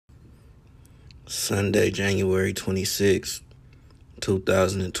Sunday, January 26,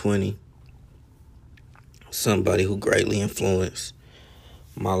 2020. Somebody who greatly influenced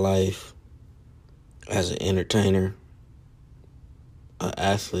my life as an entertainer, an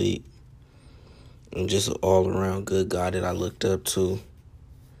athlete, and just an all-around good guy that I looked up to,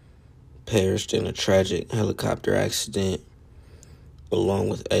 perished in a tragic helicopter accident along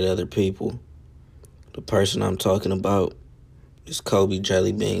with 8 other people. The person I'm talking about is Kobe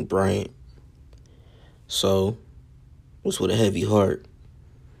Jellybean Bryant. So, it was with a heavy heart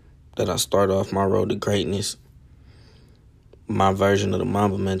that I start off my road to greatness, my version of the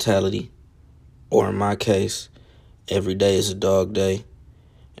Mamba mentality, or in my case, every day is a dog day,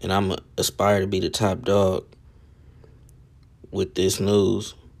 and I'm aspire to be the top dog with this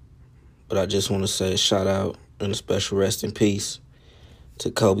news. But I just want to say a shout out and a special rest in peace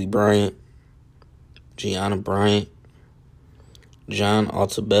to Kobe Bryant, Gianna Bryant, John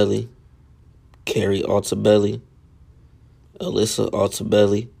Altobelli, Carrie Altobelli, Alyssa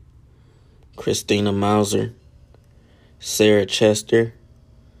Altobelli, Christina Mauser, Sarah Chester,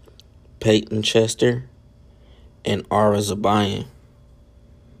 Peyton Chester, and Ara Zabayan.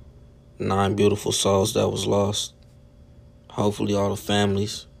 9 beautiful souls that was lost. Hopefully all the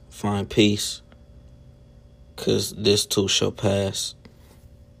families find peace, 'cause this too shall pass.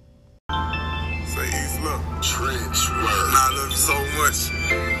 Say East, look, trench work. Nah, I love you so much.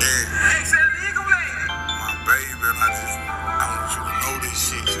 And my baby, and I want you to know this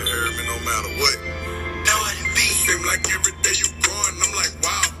shit. You heard me no matter what. It seem like every day you growing, I'm like,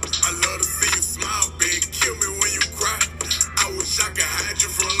 wow. I love to see you smile, big. Kill me when you cry. I wish I could hide you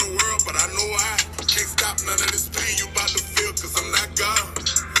from the world, but I know I can't stop none of this pain you about to feel, 'cause I'm not God.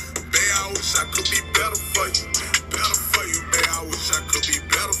 Babe, I wish I could be better for you. Better for you, babe. I wish I could be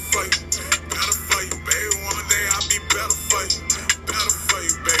better for you. Better for you, baby. One day I'll be better for you. Better for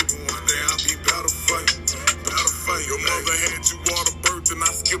you, baby. One day I'll be better for you. Better for you. Your mother had you water birth and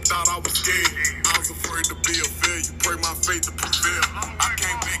I skipped out, I was scared. I was afraid to be a failure. Pray my faith to prevail. I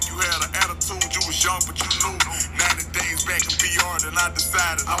came back, you had an attitude. You was young, but you knew. 90 days back in PR, then I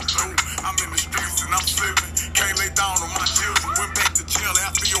decided I'm through. I'm in the streets and I'm slipping. Can't lay down on my children. Went back to jail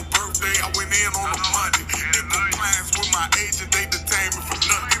after your birthday. I went in on a Monday. In compliance with my agent, they detained me from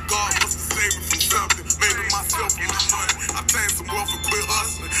nothing. God must have saved me from something. Maybe myself and my money. I obtained some wealth and quit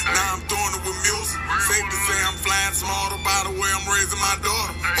hustling. Now I'm doing it with music. Safe to say I'm flying smarter by the way I'm raising my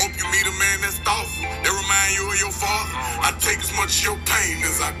daughter. Hope you meet a man that's thoughtful, that remind you of your father. I take as much of your pain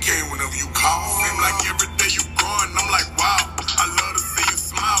as I can whenever you call. Seem like every day you growing, I'm like, wow. I love to see you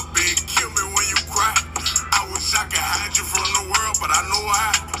smile, big. Kill me when you cry. I wish I could hide you from the world, but I know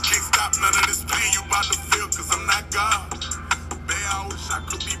I can't stop none of this pain you about to feel, 'cause I'm not God. Babe, I wish I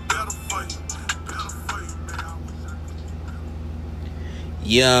could be better for you. Better for you, babe. I wish I could.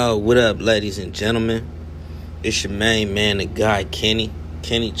 Yo, what up, ladies and gentlemen? It's your main man, the guy, Kenny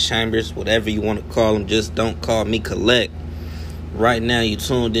Chambers, whatever you want to call him. Just don't call me Collect. Right now, you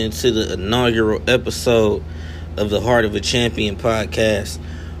tuned into the inaugural episode of the Heart of a Champion podcast.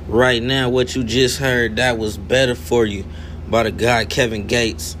 Right now, what you just heard, that was Better For You by the guy Kevin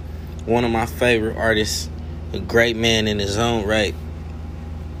Gates, one of my favorite artists, a great man in his own right.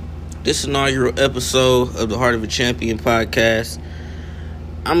 This inaugural episode of the Heart of a Champion podcast,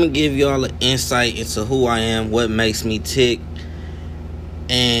 I'm going to give y'all an insight into who I am, what makes me tick,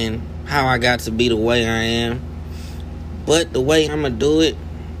 and how I got to be the way I am. But the way I'm going to do it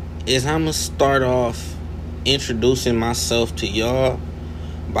is I'm going to start off introducing myself to y'all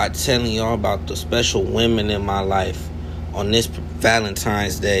by telling y'all about the special women in my life on this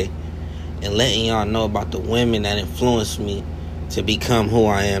Valentine's Day, and letting y'all know about the women that influenced me to become who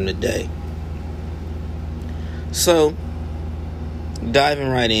I am today. So, diving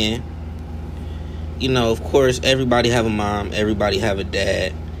right in, you know, of course, everybody have a mom, everybody have a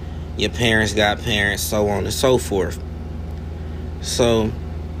dad, your parents got parents, so on and so forth. So,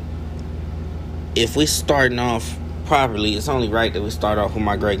 if we starting off properly, it's only right that we start off with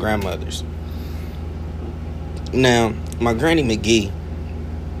my great-grandmothers. Now, my Granny McGee,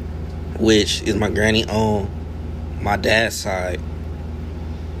 which is my granny on my dad's side,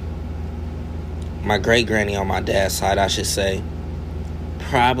 my great-granny on my dad's side, I should say,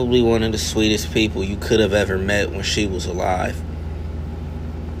 probably one of the sweetest people you could have ever met when she was alive.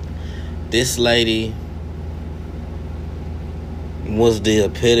 This lady was the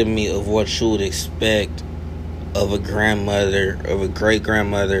epitome of what you would expect of a grandmother, of a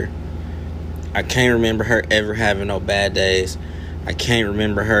great-grandmother. I can't remember her ever having no bad days. I can't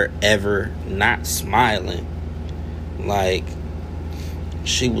remember her ever not smiling. Like,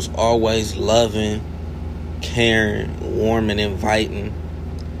 she was always loving, caring, warm, and inviting.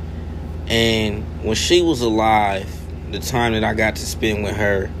 And when she was alive, the time that I got to spend with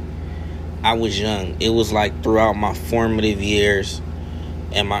her, I was young. It was like throughout my formative years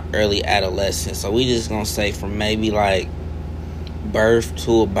and my early adolescence. So we just gonna say from maybe like birth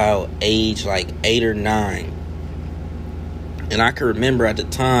to about age like 8 or 9. And I can remember at the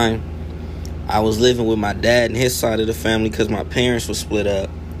time I was living with my dad and his side of the family because my parents were split up.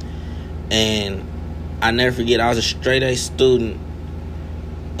 And I never forget, I was a straight A student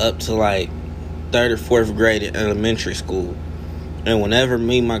up to like 3rd or 4th grade in elementary school. And whenever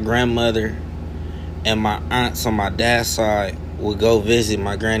me, my grandmother, and my aunts on my dad's side would go visit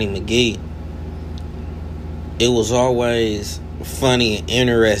my Granny McGee, it was always funny and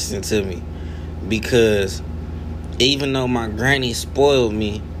interesting to me, because even though my granny spoiled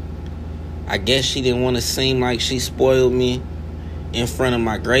me, I guess she didn't want to seem like she spoiled me in front of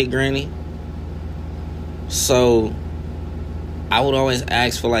my great granny. So I would always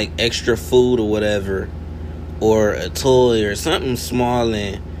ask for like extra food or whatever, or a toy or something small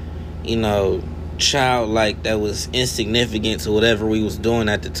and, you know, childlike that was insignificant to whatever we was doing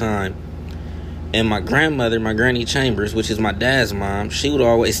at the time. And my grandmother, my Granny Chambers, which is my dad's mom, she would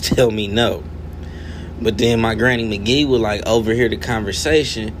always tell me no. But then my Granny McGee would like overhear the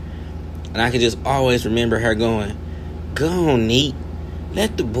conversation, and I could just always remember her going, "Go on, Neat,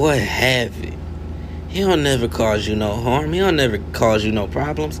 let the boy have it. He'll never cause you no harm. He'll never cause you no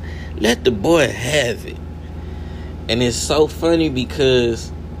problems. Let the boy have it." And it's so funny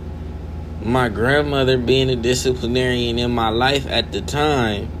because my grandmother being a disciplinarian in my life at the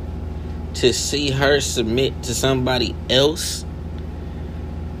time, to see her submit to somebody else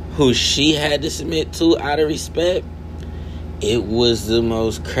who she had to submit to out of respect, it was the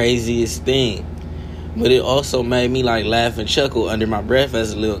most craziest thing. But it also made me like laugh and chuckle under my breath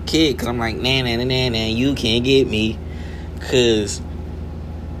as a little kid, because I'm like, nah, you can't get me. Because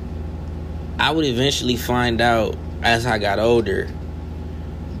I would eventually find out as I got older,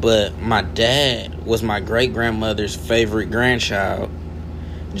 but my dad was my great-grandmother's favorite grandchild,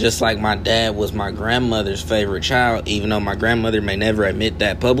 just like my dad was my grandmother's favorite child, even though my grandmother may never admit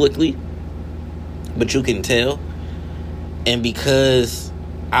that publicly, but you can tell. And because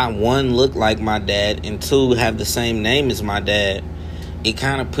I, 1, look like my dad, and 2, have the same name as my dad, it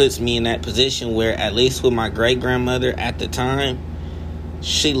kind of puts me in that position where, at least with my great-grandmother at the time,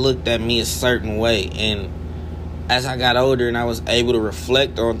 she looked at me a certain way. And as I got older and I was able to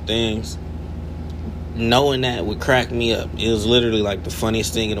reflect on things, knowing that would crack me up. It was literally like the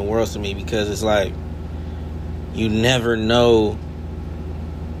funniest thing in the world to me, because it's like, you never know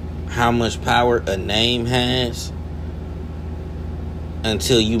how much power a name has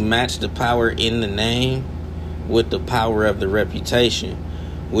until you match the power in the name with the power of the reputation,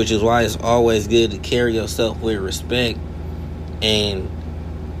 which is why it's always good to carry yourself with respect and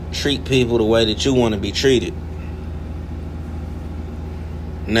treat people the way that you want to be treated.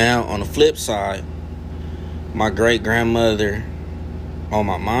 Now, on the flip side, my great-grandmother on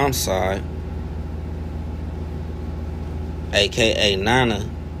my mom's side, aka Nana,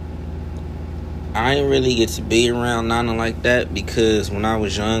 I didn't really get to be around Nana like that, because when I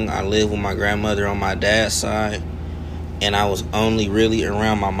was young, I lived with my grandmother on my dad's side, and I was only really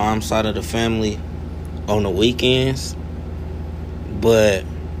around my mom's side of the family on the weekends. But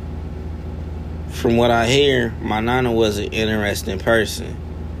from what I hear, my Nana was an interesting person.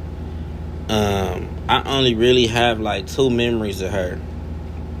 I only really have like 2 memories of her.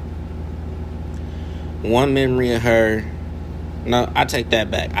 One memory of her, no, I take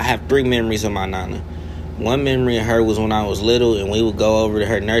that back. I have 3 memories of my Nana. One memory of her was when I was little, and we would go over to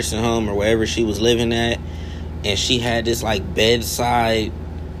her nursing home or wherever she was living at, and she had this like bedside,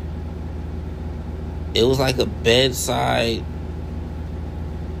 it was like a bedside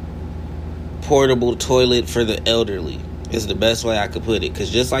portable toilet for the elderly, is the best way I could put it. Because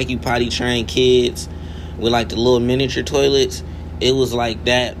just like you potty train kids with like the little miniature toilets, it was like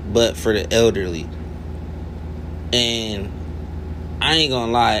that, but for the elderly. And I ain't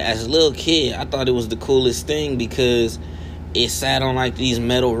gonna lie, as a little kid, I thought it was the coolest thing, because it sat on like these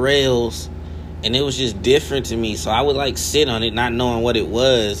metal rails, and it was just different to me. So I would like sit on it not knowing what it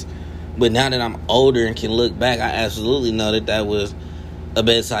was. But now that I'm older and can look back, I absolutely know that that was a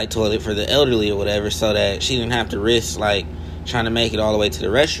bedside toilet for the elderly or whatever, so that she didn't have to risk like trying to make it all the way to the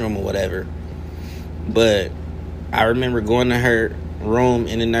restroom or whatever. But I remember going to her room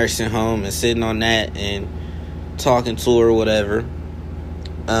in the nursing home and sitting on that and talking to her or whatever.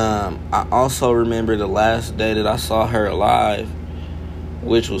 I also remember the last day that I saw her alive,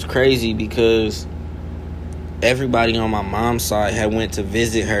 which was crazy because everybody on my mom's side had went to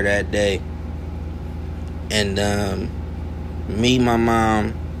visit her that day. And me, my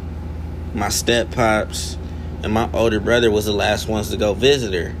mom, my step pops, and my older brother was the last ones to go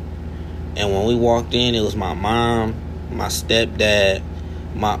visit her. And when we walked in, it was my mom, my stepdad,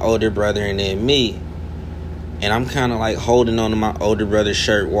 my older brother, and then me. And I'm kind of like holding on to my older brother's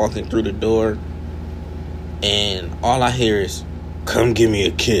shirt, walking through the door. And all I hear is, "Come give me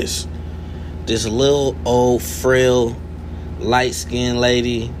a kiss." This little old, frail, light-skinned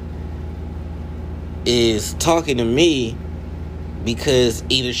lady is talking to me because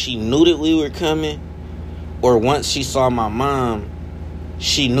either she knew that we were coming, or once she saw my mom,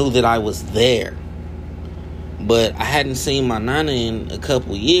 she knew that I was there. But I hadn't seen my nana in a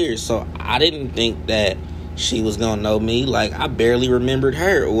couple years, so I didn't think that she was gonna know me. Like, I barely remembered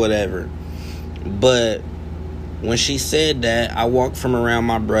her or whatever. But when she said that, I walked from around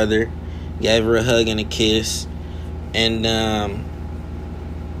my brother, gave her a hug and a kiss, and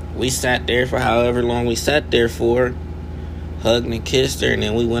we sat there for however long we sat there for, hugged and kissed her, and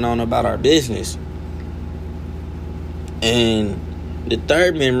then we went on about our business. And the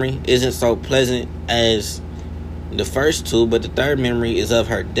third memory isn't so pleasant as the first two, but the third memory is of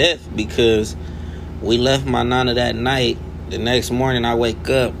her death, because we left my nana that night. The next morning I wake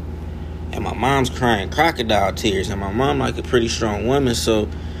up and my mom's crying crocodile tears, and my mom like a pretty strong woman, so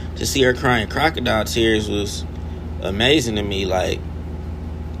to see her crying crocodile tears was amazing to me. Like,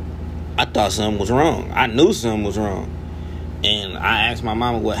 I thought something was wrong. I knew something was wrong. And I asked my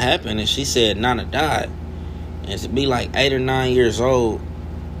mama what happened, and she said Nana died. And to be like 8 or 9 years old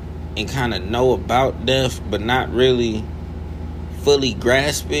and kind of know about death but not really fully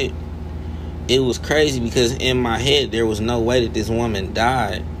grasp it, it was crazy, because in my head there was no way that this woman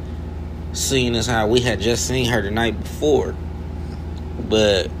died, seeing as how we had just seen her the night before.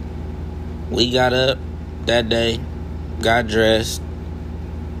 But we got up that day, got dressed.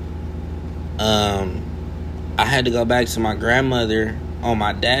 I had to go back to my grandmother on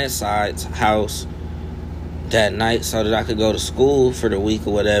my dad's side's house that night so that I could go to school for the week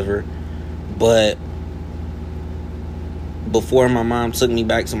or whatever. But before my mom took me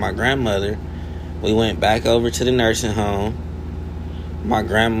back to my grandmother, we went back over to the nursing home. My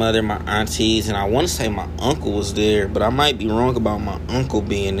grandmother, my aunties, and I want to say my uncle was there, but I might be wrong about my uncle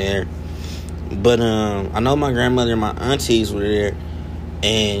being there. But I know my grandmother and my aunties were there,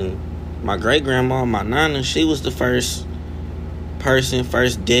 and my great-grandma, my nana, she was the first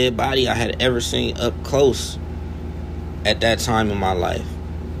dead body I had ever seen up close at that time in my life.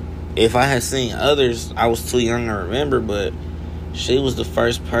 If I had seen others, I was too young to remember, but she was the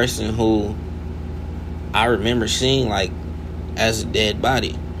first person who I remember seeing, like, as a dead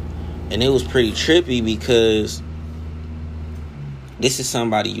body. And it was pretty trippy, because this is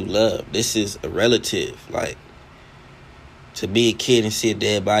somebody you love. This is a relative. Like, to be a kid and see a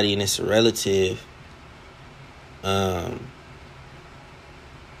dead body and it's a relative, I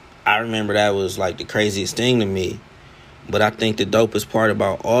remember that was like the craziest thing to me. But I think the dopest part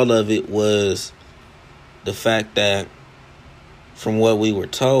about all of it was the fact that, from what we were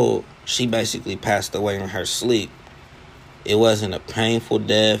told, she basically passed away in her sleep. It wasn't a painful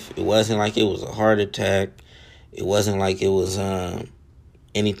death. It wasn't like it was a heart attack. It wasn't like it was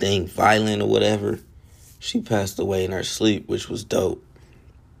anything violent or whatever. She passed away in her sleep, which was dope.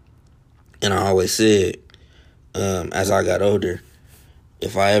 And I always said, as I got older,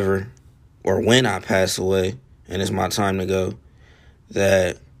 if I ever, or when I pass away, and it's my time to go,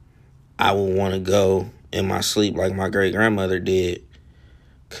 that I would want to go in my sleep like my great-grandmother did.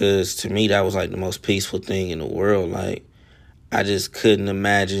 Because to me, that was like the most peaceful thing in the world. Like, I just couldn't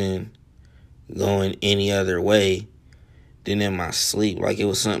imagine going any other way than in my sleep. Like, it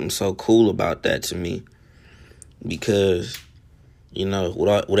was something so cool about that to me. Because, you know,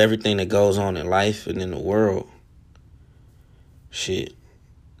 with everything that goes on in life and in the world, shit,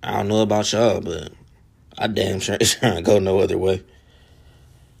 I don't know about y'all, but I damn sure ain't trying to go no other way.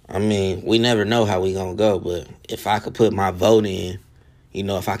 I mean, we never know how we gonna go, but if I could put my vote in, you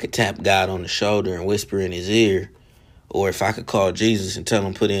know, if I could tap God on the shoulder and whisper in his ear, or if I could call Jesus and tell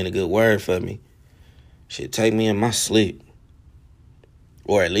him put in a good word for me, shit, take me in my sleep.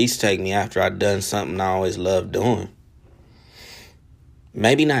 Or at least take me after I've done something I always loved doing.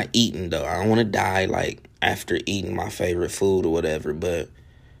 Maybe not eating, though. I don't want to die, like, after eating my favorite food or whatever, but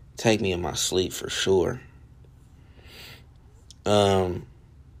take me in my sleep for sure.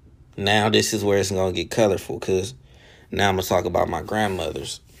 Now this is where it's going to get colorful, because now I'm going to talk about my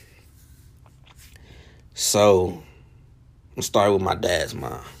grandmothers. So, I'm going to start with my dad's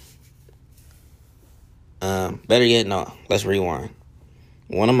mom. Better yet, no, let's rewind.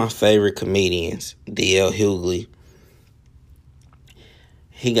 One of my favorite comedians, D.L. Hughley,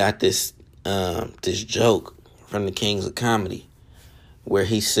 he got this joke from the Kings of Comedy. where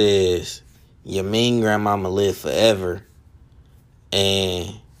he says, your mean grandmama live forever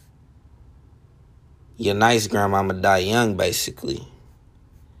and your nice grandmama die young, basically.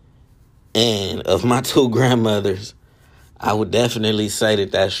 And of my two grandmothers, I would definitely say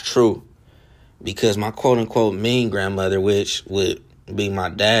that that's true. Because my quote-unquote mean grandmother, which would be my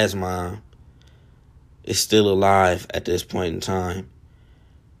dad's mom, is still alive at this point in time.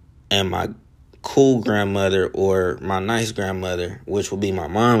 And my cool grandmother, or my nice grandmother, which will be my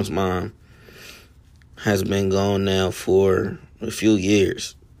mom's mom, has been gone now for a few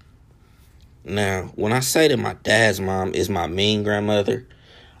years. Now, when I say that my dad's mom is my mean grandmother,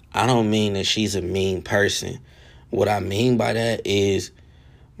 I don't mean that she's a mean person. What I mean by that is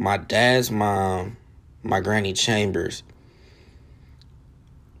my dad's mom, my Granny Chambers,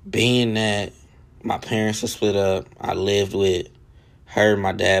 being that my parents were split up, I lived with her,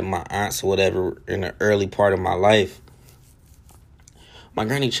 my dad, my aunts, or whatever, in the early part of my life. My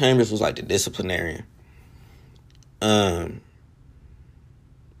Granny Chambers was like the disciplinarian.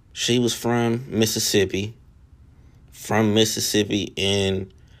 She was from Mississippi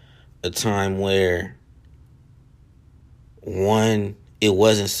in a time where, one, it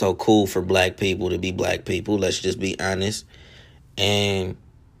wasn't so cool for black people to be black people, let's just be honest. And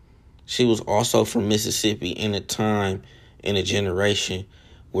she was also from Mississippi in a time, in a generation,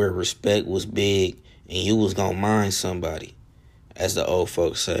 where respect was big and you was gonna mind somebody, as the old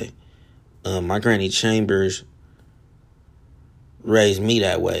folks say. My Granny Chambers raised me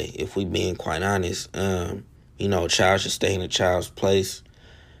that way, if we being quite honest. A child should stay in a child's place,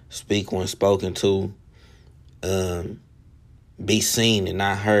 speak when spoken to, be seen and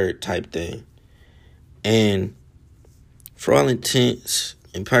not heard type thing. And for all intents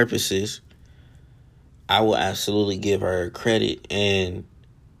and purposes, I will absolutely give her credit. And,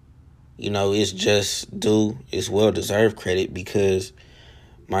 it's just due, it's well-deserved credit, because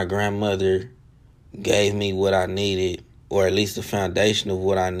my grandmother gave me what I needed, or at least the foundation of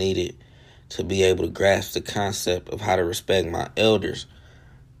what I needed to be able to grasp the concept of how to respect my elders.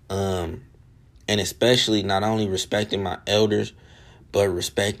 And especially not only respecting my elders, but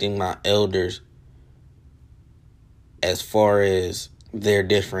respecting my elders as far as their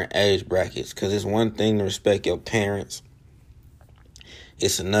different age brackets. Because it's one thing to respect your parents.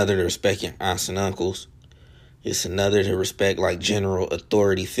 It's another to respect your aunts and uncles. It's another to respect like general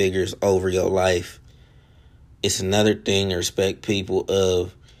authority figures over your life. It's another thing to respect people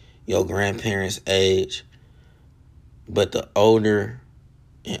of your grandparents' age. But the older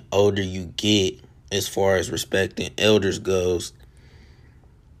and older you get, as far as respecting elders goes,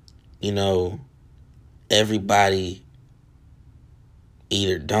 everybody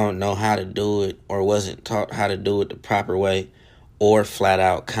either don't know how to do it, or wasn't taught how to do it the proper way, or flat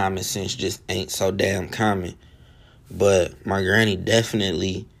out common sense just ain't so damn common. But my granny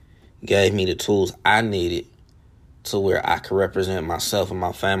definitely gave me the tools I needed to where I could represent myself and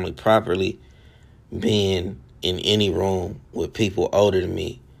my family properly, being in any room with people older than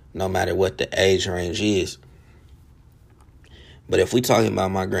me, no matter what the age range is. But if we talking about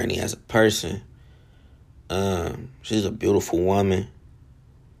my granny as a person, she's a beautiful woman.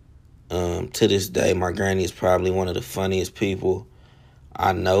 To this day, my granny is probably one of the funniest people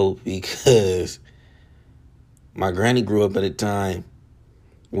I know, because my granny grew up at a time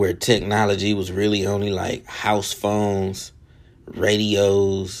where technology was really only like house phones,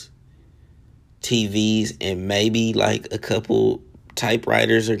 radios, TVs, and maybe like a couple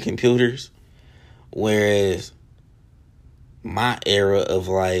typewriters or computers. Whereas my era of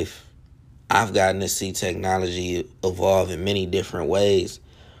life, I've gotten to see technology evolve in many different ways,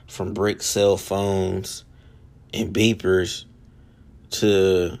 from brick cell phones and beepers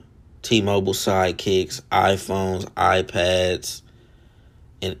to T-Mobile sidekicks, iPhones, iPads,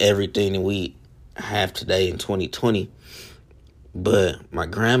 and everything that we have today in 2020. But my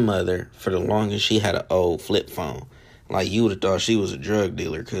grandmother, for the longest, she had an old flip phone. Like, you would have thought she was a drug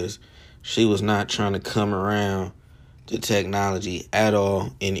dealer, because she was not trying to come around to technology at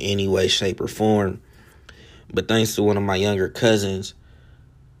all in any way, shape, or form. But thanks to one of my younger cousins,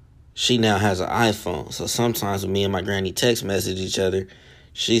 she now has an iPhone. So sometimes when me and my granny text message each other,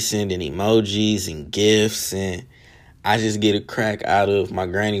 she's sending emojis and gifts, and I just get a crack out of my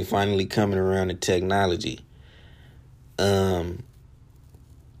granny finally coming around to technology.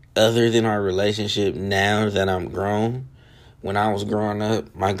 Other than our relationship now that I'm grown, when I was growing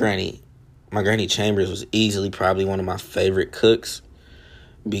up, my Granny Chambers was easily probably one of my favorite cooks,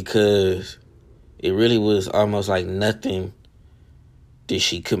 because it really was almost like nothing that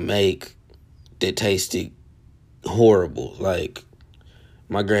she could make that tasted horrible. Like,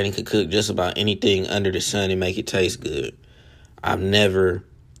 my granny could cook just about anything under the sun and make it taste good. I've never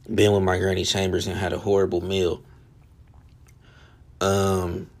been with my Granny Chambers and had a horrible meal.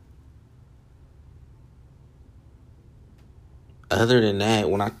 Other than that,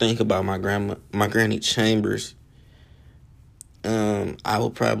 when I think about my Granny Chambers, I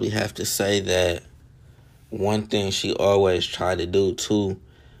would probably have to say that one thing she always tried to do too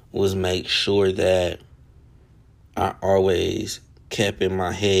was make sure that I always kept in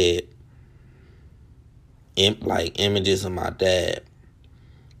my head images of my dad,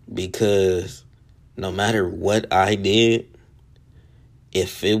 because no matter what I did,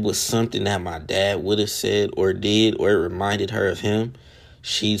 if it was something that my dad would have said or did, or it reminded her of him,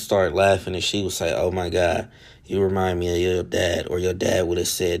 she'd start laughing and she would say, "Oh my God, you remind me of your dad," or "Your dad would have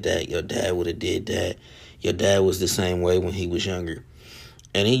said that, your dad would have did that, your dad was the same way when he was younger."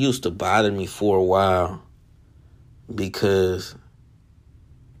 And it used to bother me for a while because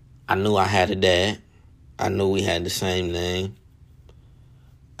I knew I had a dad. I knew we had the same name.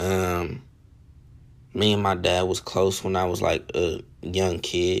 Me and my dad was close when I was like a young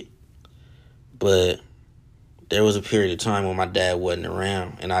kid. But there was a period of time when my dad wasn't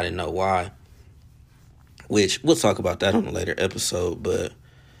around and I didn't know why. Which, we'll talk about that on a later episode. But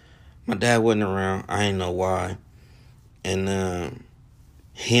my dad wasn't around. I didn't know why. And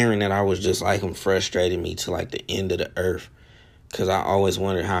hearing that I was just like him frustrated me to like the end of the earth. Because I always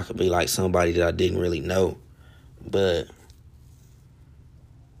wondered how I could be like somebody that I didn't really know. But,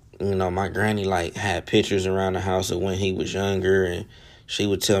 you know, my granny like had pictures around the house of when he was younger, and she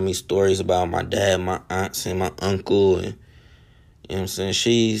would tell me stories about my dad, my aunts, and my uncle. And, you know what I'm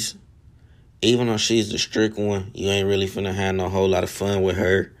saying, even though she's the strict one, you ain't really finna have no whole lot of fun with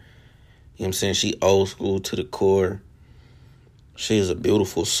her. You know what I'm saying? She old school to the core. She is a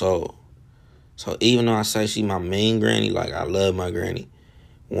beautiful soul. So even though I say she my main granny, like I love my granny,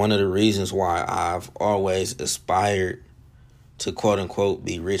 one of the reasons why I've always aspired to quote unquote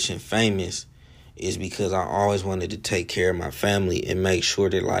be rich and famous is because I always wanted to take care of my family and make sure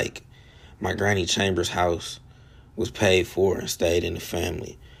that like my Granny Chambers house was paid for and stayed in the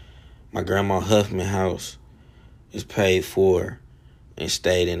family. My Grandma Huffman house is paid for and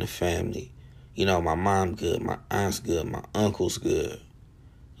stayed in the family. You know, my mom good, my aunt's good, my uncle's good.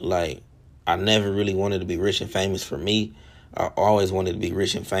 Like, I never really wanted to be rich and famous for me. I always wanted to be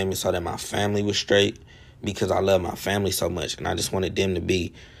rich and famous so that my family was straight, because I love my family so much and I just wanted them to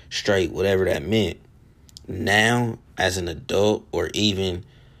be straight, whatever that meant. Now, as an adult, or even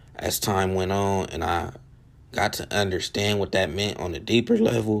as time went on and I got to understand what that meant on a deeper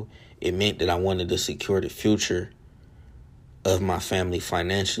level, it meant that I wanted to secure the future of my family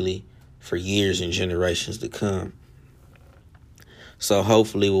financially for years and generations to come. So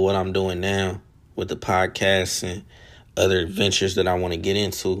hopefully with what I'm doing now, with the podcast and other ventures that I want to get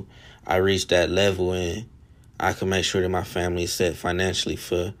into, I reach that level and I can make sure that my family is set financially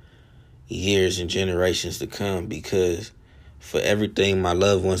for years and generations to come. Because for everything my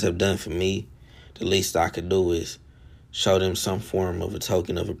loved ones have done for me, the least I could do is show them some form of a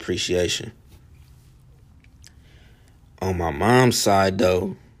token of appreciation. On my mom's side,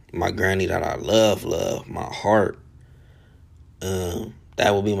 though, my granny that I love, my heart,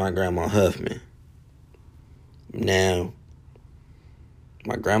 that would be my Grandma Huffman. Now,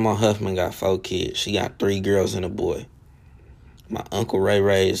 my Grandma Huffman got 4 kids. She got 3 girls and a boy. My Uncle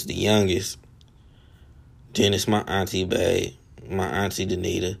Ray is the youngest. Then it's my Auntie Babe, my Auntie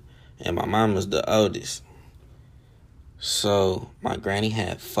Danita, and my mama's the oldest. So, my granny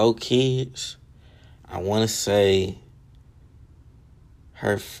had 4 kids. I want to say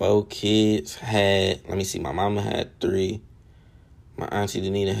her 4 kids had, my mama had 3. My Auntie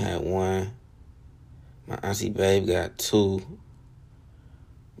Danita had 1. My Auntie Babe got 2.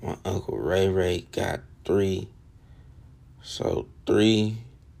 My Uncle Ray got 3. So 3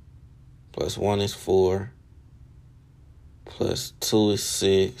 plus 1 is 4. Plus 2 is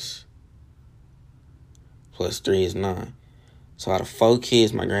 6. Plus 3 is 9. So out of 4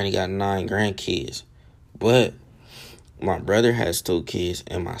 kids, my granny got 9 grandkids. But my brother has 2 kids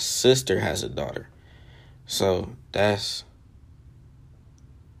and my sister has a daughter. So that's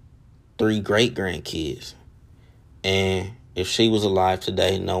 3 great grandkids. And if she was alive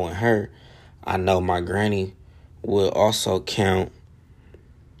today, knowing her, I know my granny would also count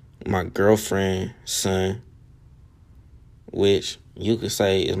my girlfriend's son, which you could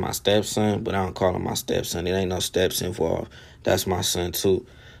say is my stepson, but I don't call him my stepson. It ain't no steps involved. That's my son too.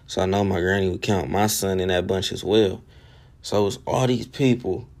 So I know my granny would count my son in that bunch as well. So it's all these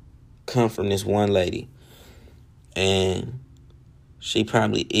people come from this one lady. And she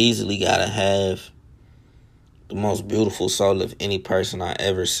probably easily gotta have the most beautiful soul of any person I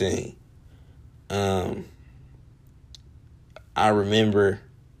ever seen. I I remember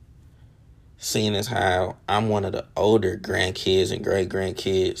seeing as how I'm one of the older grandkids and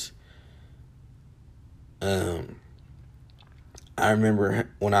great-grandkids. I remember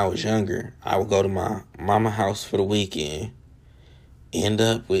when I was younger, I would go to my mama's house for the weekend, end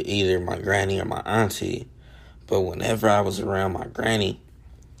up with either my granny or my auntie. But whenever I was around my granny,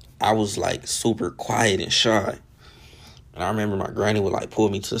 I was like super quiet and shy. And I remember my granny would like pull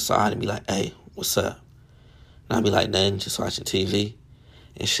me to the side and be like, "Hey, what's up?" And I'd be like, "Nothing, just watching TV."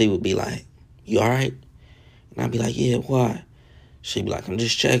 And she would be like, "You all right?" And I'd be like, "Yeah, why?" She'd be like, "I'm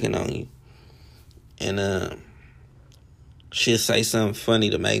just checking on you." And she'd say something funny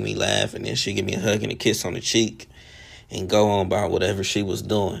to make me laugh, and then she'd give me a hug and a kiss on the cheek and go on about whatever she was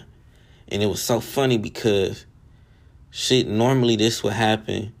doing. And it was so funny because normally this would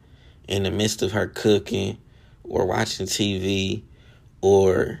happen in the midst of her cooking or watching TV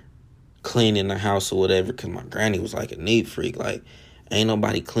or cleaning the house or whatever, because my granny was like a neat freak. Like, ain't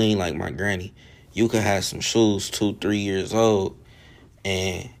nobody clean like my granny. You could have some shoes 2-3 years old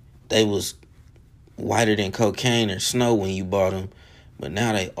and they was whiter than cocaine or snow when you bought them, but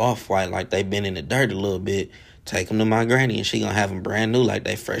now they off-white like they been in the dirt a little bit. Take them to my granny and she gonna have them brand new like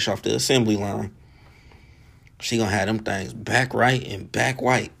they fresh off the assembly line. She gonna have them things back right and back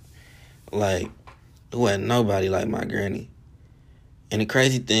white. Like, it wasn't nobody like my granny. And the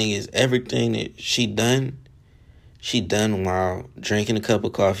crazy thing is, everything that she done while drinking a cup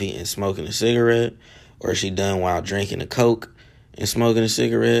of coffee and smoking a cigarette, or she done while drinking a Coke and smoking a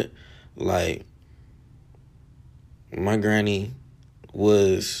cigarette. Like, my granny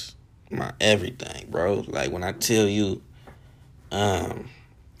was my everything, bro. Like, when I tell you, my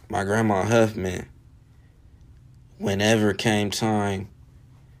grandma Huffman, whenever came time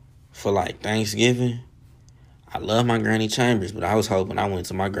for like Thanksgiving, I love my Granny Chambers, but I was hoping I went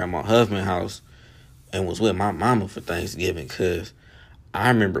to my grandma Huffman house and was with my mama for Thanksgiving, because I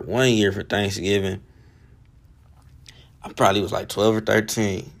remember one year for Thanksgiving, I probably was like 12 or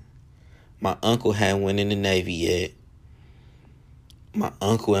 13. My uncle hadn't went in the Navy yet. My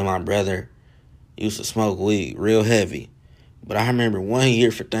uncle and my brother used to smoke weed real heavy. But I remember one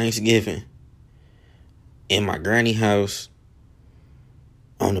year for Thanksgiving, in my granny house,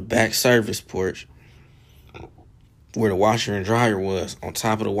 on the back service porch, where the washer and dryer was, on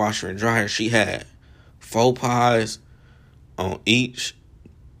top of the washer and dryer, she had 4 pies on each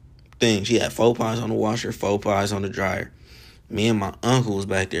thing. She had 4 pies on the washer, 4 pies on the dryer. Me and my uncle was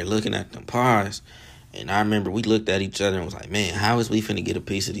back there looking at them pies, and I remember we looked at each other and was like, man, how is we finna get a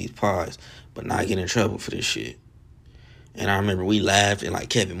piece of these pies but not get in trouble for this shit? And I remember we laughed and like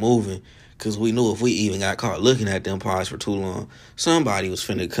kept it moving, because we knew if we even got caught looking at them pies for too long, somebody was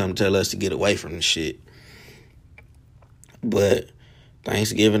finna come tell us to get away from the shit. But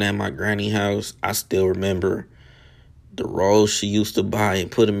Thanksgiving at my granny house, I still remember the rolls she used to buy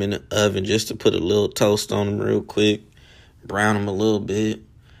and put them in the oven just to put a little toast on them real quick, brown them a little bit.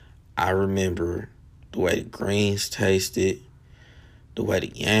 I remember the way the greens tasted, the way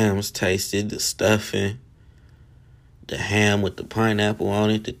the yams tasted, the stuffing, the ham with the pineapple on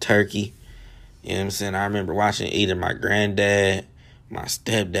it, the turkey. You know what I'm saying? I remember watching either my granddad, my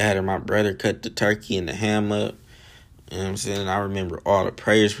stepdad, or my brother cut the turkey and the ham up. You know what I'm saying? I remember all the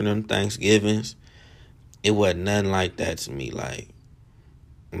prayers for them Thanksgivings. It wasn't nothing like that to me. Like,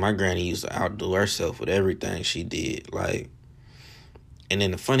 my granny used to outdo herself with everything she did. Like, and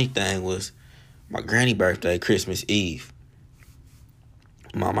then the funny thing was, my granny birthday, Christmas Eve.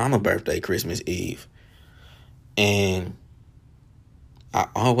 My mama birthday, Christmas Eve. And I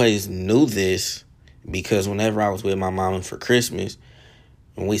always knew this because whenever I was with my mama for Christmas,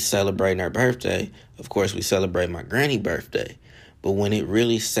 when we celebrating her birthday, of course we celebrate my granny birthday. But when it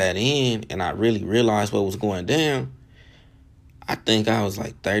really sat in and I really realized what was going down, I think I was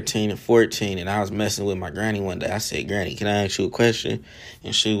like 13 or 14, and I was messing with my granny one day. I said, "Granny, can I ask you a question?"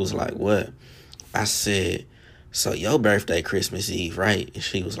 And she was like, "What?" I said, "So your birthday Christmas Eve, right?" And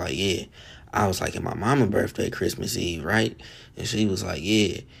she was like, "Yeah." I was like, "And my mama's birthday Christmas Eve, right?" And she was like,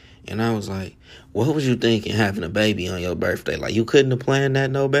 "Yeah." And I was like, "What was you thinking having a baby on your birthday? Like, you couldn't have planned that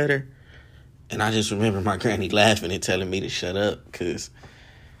no better?" And I just remember my granny laughing and telling me to shut up, because,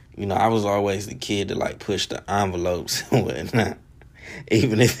 you know, I was always the kid to like push the envelopes and whatnot.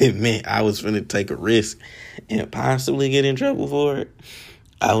 Even if it meant I was finna take a risk and possibly get in trouble for it.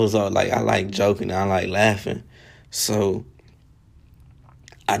 I was all like, I like joking, I like laughing. So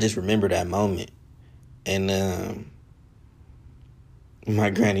I just remember that moment. And my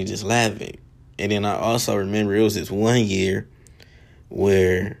granny just laughing. And then I also remember it was this one year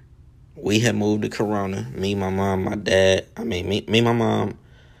where we had moved to Corona. Me, my mom, my dad. Me, my mom,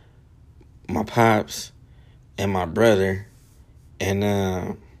 my pops, and my brother.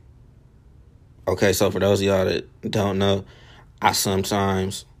 And, okay, so for those of y'all that don't know, I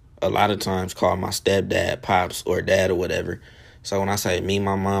sometimes, a lot of times, call my stepdad Pops or Dad or whatever. So when I say me,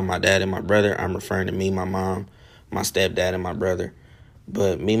 my mom, my dad, and my brother, I'm referring to me, my mom, my stepdad, and my brother.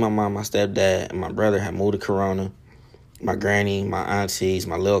 But me, my mom, my stepdad, and my brother had moved to Corona. My granny, my aunties,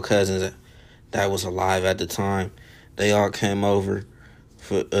 my little cousins that was alive at the time, they all came over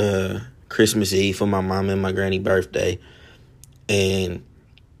for Christmas Eve for my mom and my granny birthday. And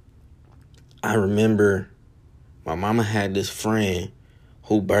I remember my mama had this friend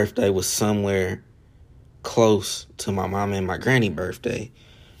whose birthday was somewhere close to my mama and my granny birthday.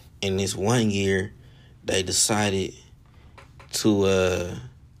 And this one year, they decided to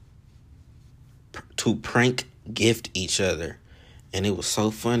prank gift each other. And it was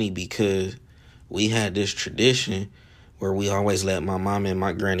so funny because we had this tradition where we always let my mama and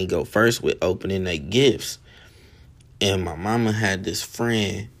my granny go first with opening their gifts. And my mama had this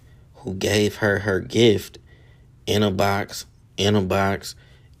friend who gave her gift in a box, in a box,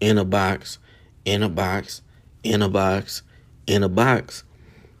 in a box, in a box, in a box, in a box.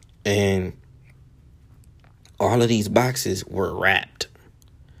 And all of these boxes were wrapped.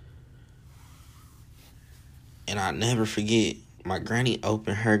 And I'll never forget, my granny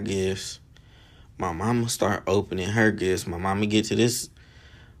opened her gifts. My mama started opening her gifts. My mama get to this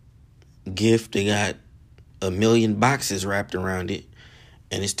gift, they got 1 million boxes wrapped around it.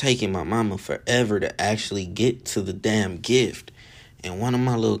 And it's taking my mama forever to actually get to the damn gift. And one of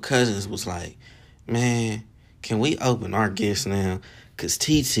my little cousins was like, man, can we open our gifts now? Because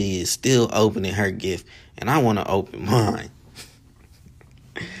TT is still opening her gift, and I want to open mine.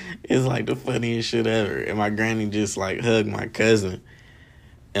 It's like the funniest shit ever. And my granny just like hugged my cousin.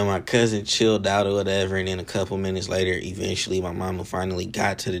 And my cousin chilled out or whatever. And then a couple minutes later, eventually my mama finally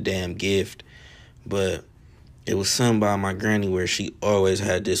got to the damn gift. But it was something about my granny where she always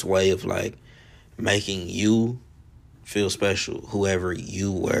had this way of like making you feel special, whoever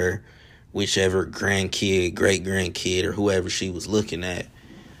you were, whichever grandkid, great grandkid, or whoever she was looking at.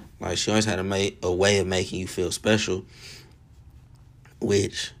 Like, she always had a way of making you feel special,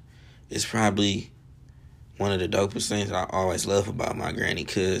 which is probably one of the dopest things I always love about my granny,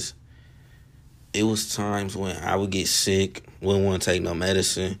 because it was times when I would get sick, wouldn't want to take no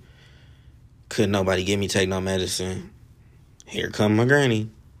medicine, couldn't nobody get me take no medicine. Here come my granny.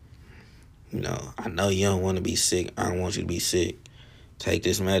 You know, I know you don't want to be sick. I don't want you to be sick. Take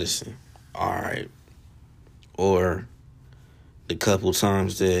this medicine. All right. Or the couple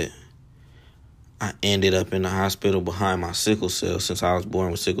times that I ended up in the hospital behind my sickle cell, since I was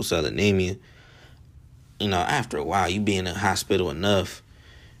born with sickle cell anemia. You know, after a while, you be in the hospital enough,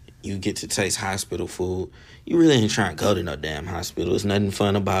 you get to taste hospital food. You really ain't trying to go to no damn hospital. There's nothing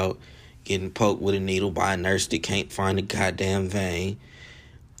fun about getting poked with a needle by a nurse that can't find a goddamn vein.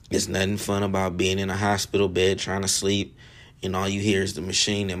 There's nothing fun about being in a hospital bed trying to sleep, and all you hear is the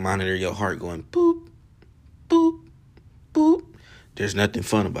machine that monitor your heart going boop, boop, boop. There's nothing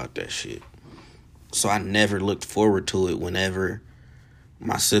fun about that shit. So I never looked forward to it whenever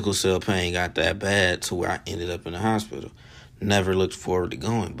my sickle cell pain got that bad to where I ended up in the hospital. Never looked forward to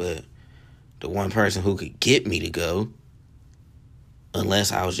going, but the one person who could get me to go,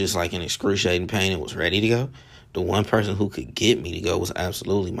 unless I was just like in excruciating pain and was ready to go, the one person who could get me to go was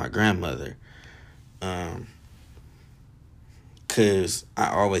absolutely my grandmother. Because I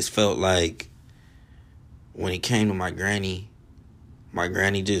always felt like when it came to my granny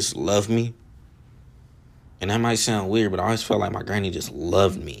just loved me. And that might sound weird, but I always felt like my granny just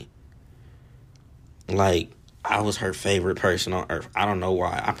loved me. Like, I was her favorite person on earth. I don't know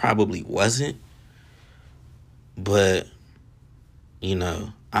why. I probably wasn't. But, you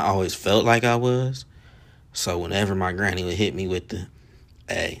know, I always felt like I was. So whenever my granny would hit me with the,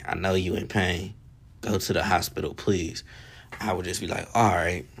 hey, I know you in pain, go to the hospital, please, I would just be like, all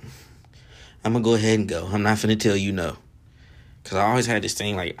right, I'm going to go ahead and go. I'm not finna tell you no. Because I always had this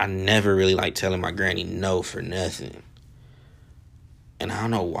thing, like, I never really liked telling my granny no for nothing. And I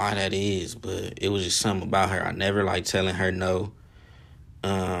don't know why that is, but it was just something about her. I never liked telling her no.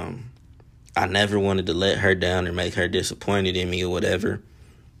 I never wanted to let her down or make her disappointed in me or whatever.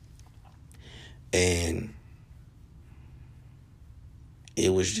 And it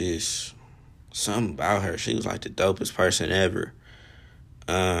was just something about her. She was like the dopest person ever.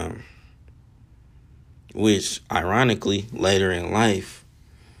 Which, ironically, later in life,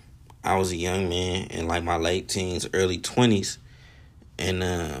 I was a young man in like my late teens, early 20s. And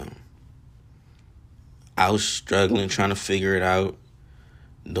I was struggling, trying to figure it out,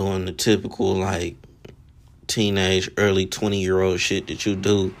 doing the typical like teenage, early 20-year-old shit that you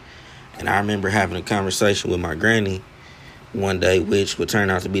do. And I remember having a conversation with my granny, one day, which would turn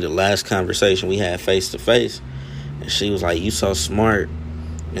out to be the last conversation we had face to face. And she was like, you so smart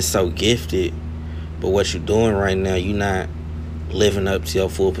and so gifted, but what you doing right now, you not living up to your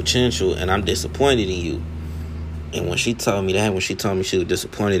full potential, and I'm disappointed in you. And when she told me that, when she told me she was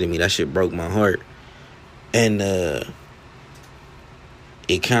disappointed in me, that shit broke my heart. And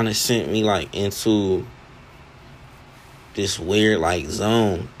it kind of sent me like into this weird like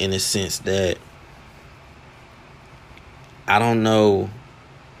zone, in the sense that I don't know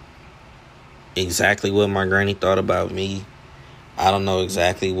exactly what my granny thought about me. I don't know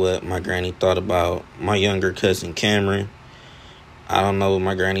exactly what my granny thought about my younger cousin Cameron. I don't know what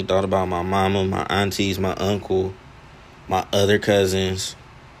my granny thought about my mama, my aunties, my uncle, my other cousins,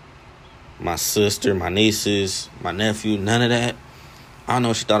 my sister, my nieces, my nephew, none of that. I don't know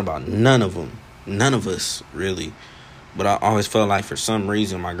what she thought about none of them. None of us, really. But I always felt like for some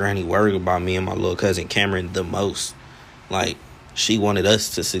reason my granny worried about me and my little cousin Cameron the most. Like, she wanted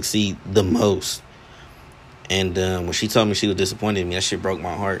us to succeed the most. And when she told me she was disappointed in me, that shit broke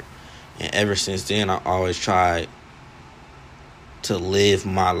my heart. And ever since then, I always tried to live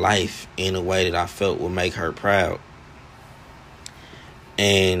my life in a way that I felt would make her proud.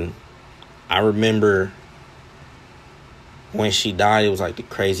 And I remember when she died, it was like the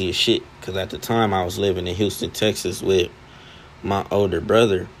craziest shit. Because at the time, I was living in Houston, Texas with my older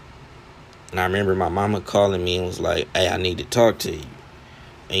brother. And I remember my mama calling me and was like, hey, I need to talk to you.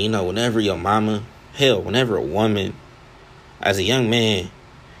 And you know, whenever your mama, hell, whenever a woman, as a young man,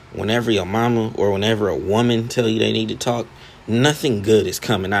 whenever your mama or whenever a woman tell you they need to talk, nothing good is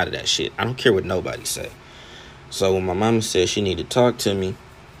coming out of that shit. I don't care what nobody say. So when my mama said she needed to talk to me,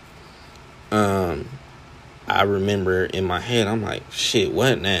 I remember in my head, I'm like, shit,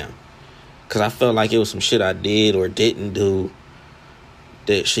 what now? Because I felt like it was some shit I did or didn't do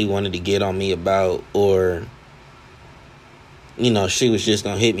that she wanted to get on me about, or, you know, she was just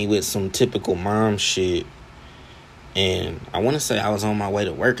going to hit me with some typical mom shit. And I want to say I was on my way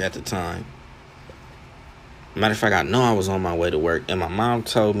to work at the time. Matter of fact, I know I was on my way to work. And my mom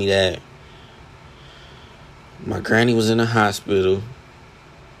told me that my granny was in the hospital.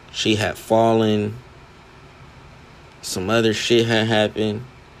 She had fallen. Some other shit had happened.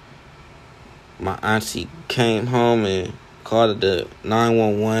 My auntie came home and called the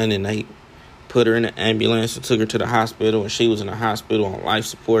 911, and they put her in an ambulance and took her to the hospital. And she was in the hospital on life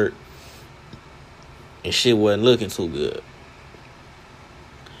support. And shit wasn't looking too good.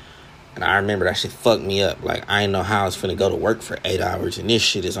 And I remember that shit fucked me up. Like, I didn't know how I was finna go to work for 8 hours, and this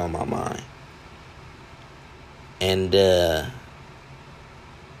shit is on my mind. And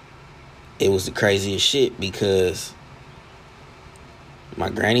it was the craziest shit, because my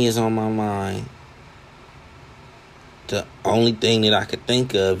granny is on my mind. The only thing that I could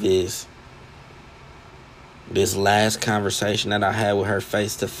think of is this last conversation that I had with her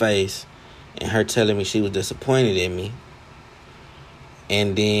face to face, and her telling me she was disappointed in me.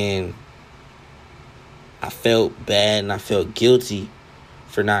 And then I felt bad and I felt guilty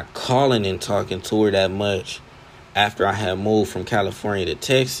for not calling and talking to her that much after I had moved from California to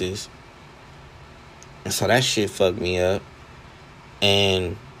Texas. And so that shit fucked me up.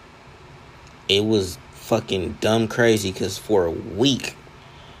 And it was fucking dumb crazy, because for a week,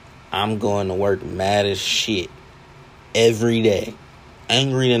 I'm going to work mad as shit every day.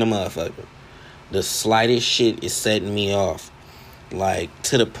 Angry than a motherfucker. The slightest shit is setting me off. Like,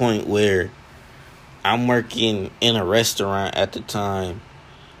 to the point where I'm working in a restaurant at the time,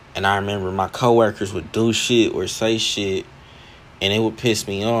 and I remember my coworkers would do shit or say shit, and it would piss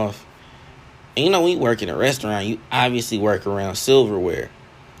me off. And you know, when you work in a restaurant, you obviously work around silverware.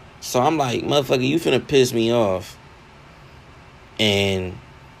 So I'm like, motherfucker, you finna piss me off. And,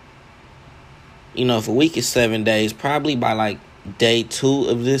 you know, if a week is 7 days, probably by like day 2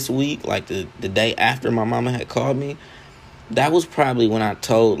 of this week, like the day after my mama had called me, that was probably when I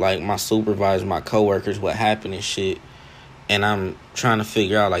told like my supervisor, my coworkers what happened and shit. And I'm trying to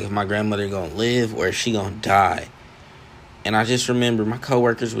figure out like if my grandmother gonna live or if she gonna die. And I just remember my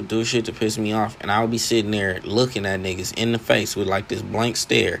coworkers would do shit to piss me off, and I would be sitting there looking at niggas in the face with like this blank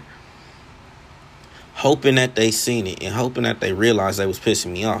stare, hoping that they seen it and hoping that they realized they was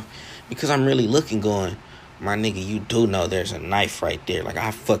pissing me off. Because I'm really looking going, my nigga, you do know there's a knife right there. Like,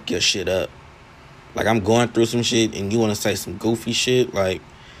 I fuck your shit up. Like, I'm going through some shit and you want to say some goofy shit, like,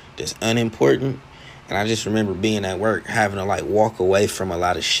 that's unimportant. And I just remember being at work, having to, like, walk away from a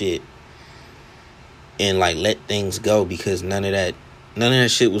lot of shit and, like, let things go, because none of that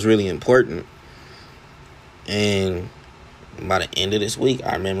shit was really important. And by the end of this week,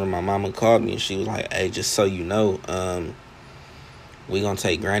 I remember my mama called me and she was like, hey, just so you know, we gonna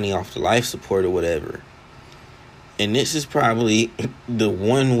take Granny off the life support or whatever. And this is probably the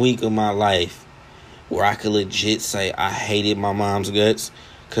 1 week of my life where I could legit say I hated my mom's guts,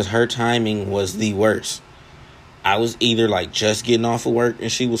 because her timing was the worst. I was either like just getting off of work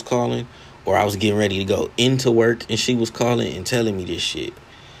and she was calling, or I was getting ready to go into work and she was calling and telling me this shit.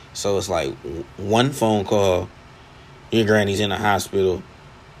 So it's like one phone call, your granny's in the hospital,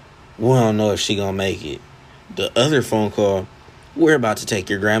 we don't know if she gonna make it. The other phone call, we're about to take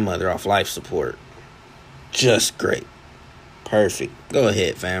your grandmother off life support. Just great. Perfect. Go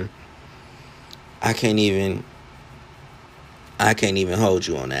ahead, fam. I can't even hold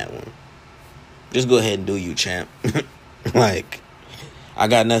you on that one. Just go ahead and do you, champ. Like, I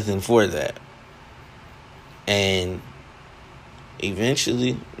got nothing for that. And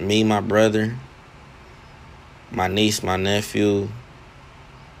eventually, me, my brother, my niece, my nephew,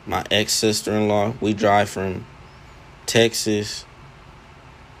 my ex-sister-in-law, we drive from Texas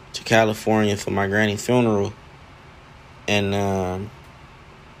to California for my granny funeral. And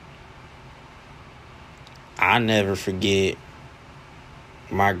I never forget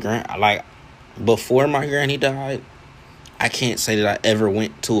before my granny died, I can't say that I ever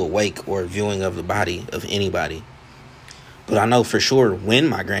went to a wake or a viewing of the body of anybody. But I know for sure when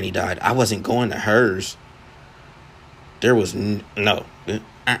my granny died, I wasn't going to hers. There was not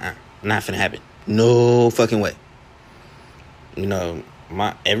finna happen. No fucking way. You know,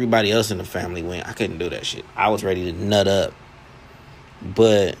 everybody else in the family went. I couldn't do that shit. I was ready to nut up.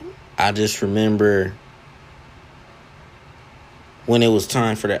 But I just remember when it was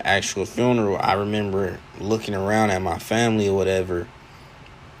time for the actual funeral, I remember looking around at my family or whatever,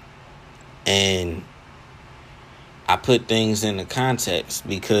 and I put things into context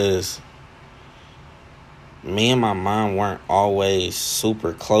because me and my mom weren't always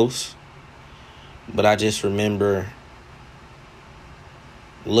super close, but I just remember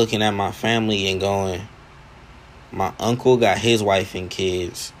looking at my family and going, my uncle got his wife and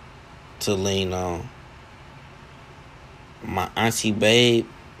kids to lean on. My auntie Babe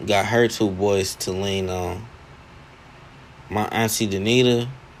got her 2 boys to lean on. My auntie Danita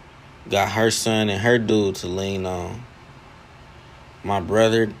got her son and her dude to lean on. My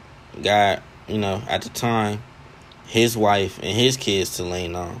brother got, at the time, his wife and his kids to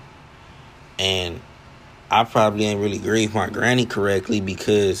lean on. And I probably ain't really grieved my granny correctly,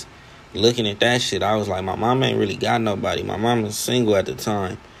 because looking at that shit, I was like, my mom ain't really got nobody. My mom was single at the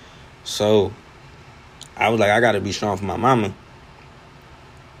time. So I was like, I gotta be strong for my mama.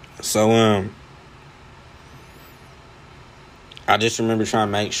 So I just remember trying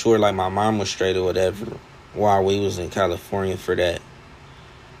to make sure like my mom was straight or whatever while we was in California for that.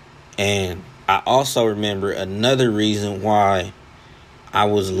 And I also remember another reason why I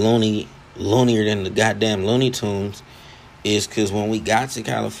was loonier than the goddamn Looney Tunes is because when we got to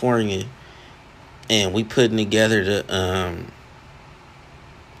California and we putting together the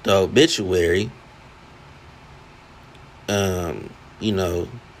obituary,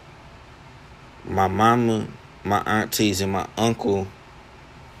 my mama, my aunties, and my uncle,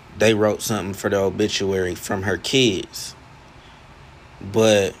 they wrote something for the obituary from her kids.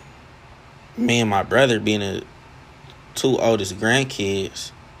 But me and my brother, being the 2 oldest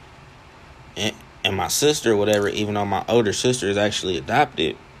grandkids, and my sister, whatever, even though my older sister is actually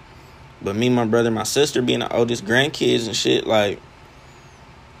adopted, but me, my brother, my sister being the oldest grandkids and shit, like,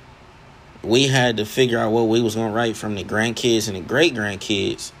 we had to figure out what we was going to write from the grandkids and the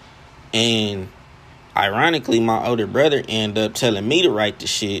great-grandkids. And ironically, my older brother ended up telling me to write the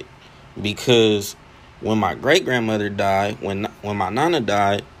shit, because when my great-grandmother died, when my nana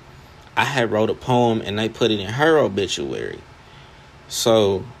died, I had wrote a poem and they put it in her obituary.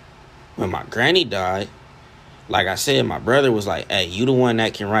 So when my granny died, like I said, my brother was like, hey, you the one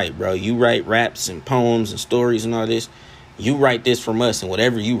that can write, bro. You write raps and poems and stories and all this. You write this from us, and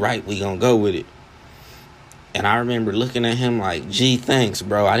whatever you write, we gonna go with it. And I remember looking at him like, gee, thanks,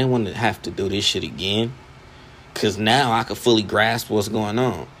 bro. I didn't want to have to do this shit again, because now I could fully grasp what's going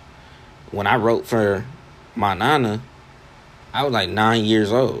on. When I wrote for my nana, I was like 9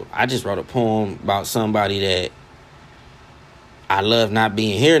 years old. I just wrote a poem about somebody that I love not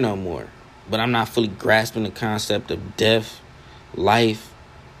being here no more. But I'm not fully grasping the concept of death, life,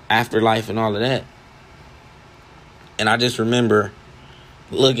 afterlife, and all of that. And I just remember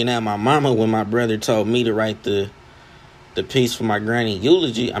looking at my mama when my brother told me to write the piece for my granny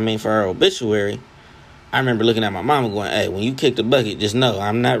eulogy, for her obituary. I remember looking at my mama going, hey, when you kick the bucket, just know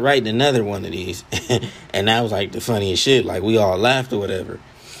I'm not writing another one of these. And that was like the funniest shit. Like, we all laughed or whatever.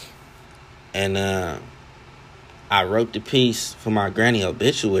 And I wrote the piece for my granny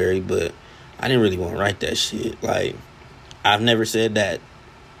obituary, but I didn't really want to write that shit. Like, I've never said that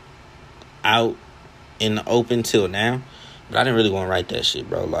out in the open till now, but I didn't really want to write that shit,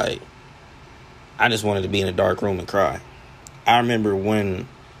 bro. Like, I just wanted to be in a dark room and cry. I remember when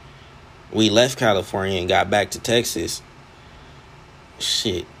we left California and got back to Texas,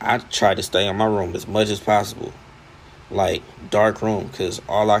 shit, I tried to stay in my room as much as possible. Like, dark room, because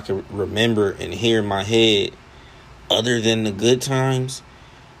all I could remember and hear in my head, other than the good times,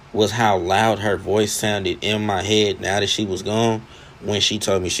 was how loud her voice sounded in my head now that she was gone, when she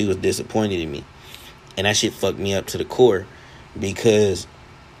told me she was disappointed in me. And that shit fucked me up to the core, because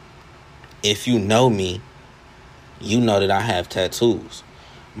if you know me, you know that I have tattoos.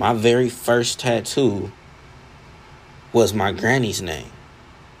 My very first tattoo was my granny's name,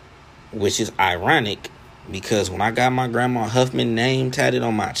 which is ironic, because when I got my grandma Huffman name tatted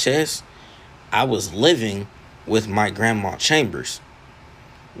on my chest, I was living with my grandma Chambers,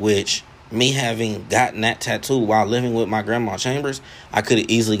 which, me having gotten that tattoo while living with my grandma Chambers, I could have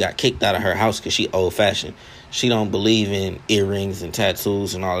easily got kicked out of her house because she old-fashioned. She don't believe in earrings and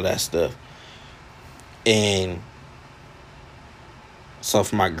tattoos and all of that stuff. And so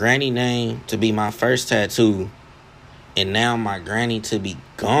for my granny name to be my first tattoo, and now my granny to be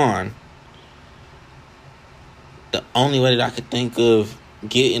gone, the only way that I could think of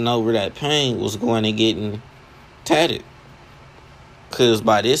getting over that pain was going and getting tatted. Because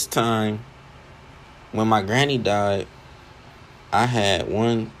by this time, when my granny died, I had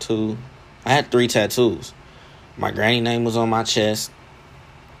 3 tattoos. My granny name was on my chest.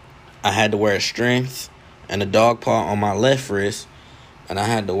 I had to wear a strength and a dog paw on my left wrist. And I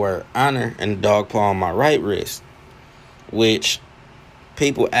had to wear honor and a dog paw on my right wrist. Which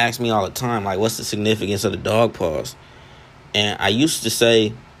people ask me all the time, like, what's the significance of the dog paws? And I used to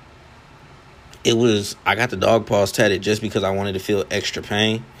say I got the dog paws tatted just because I wanted to feel extra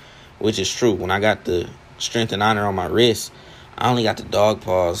pain, which is true. When I got the strength and honor on my wrist, I only got the dog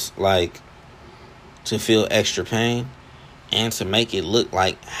paws, like, to feel extra pain and to make it look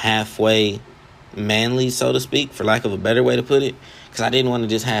like halfway manly, so to speak, for lack of a better way to put it. Because I didn't want to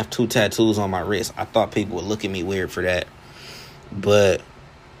just have 2 tattoos on my wrist. I thought people would look at me weird for that. But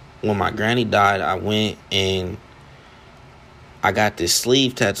when my granny died, I went and I got this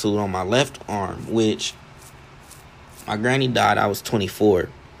sleeve tattooed on my left arm, which my granny died, I was 24.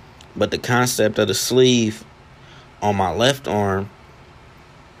 But the concept of the sleeve on my left arm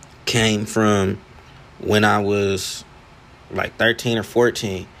came from when I was like 13 or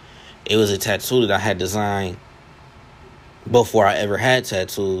 14. It was a tattoo that I had designed before I ever had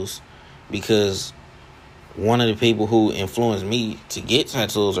tattoos, because one of the people who influenced me to get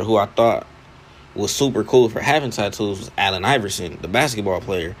tattoos, or who I thought was super cool for having tattoos, was Allen Iverson, the basketball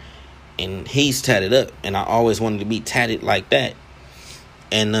player. And he's tatted up, and I always wanted to be tatted like that.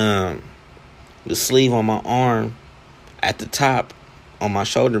 And the sleeve on my arm, at the top on my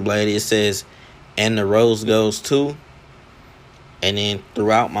shoulder blade, it says, "And the rose goes too." And then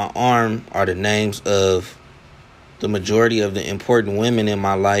throughout my arm are the names of the majority of the important women in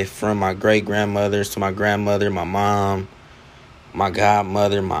my life, from my great-grandmothers to my grandmother, my mom, my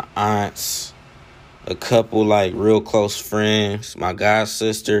godmother, my aunts, a couple like real close friends, my god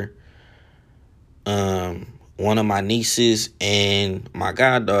sister, one of my nieces, and my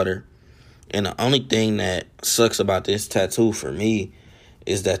goddaughter. And the only thing that sucks about this tattoo for me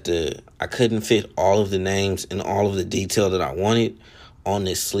is that I couldn't fit all of the names and all of the detail that I wanted on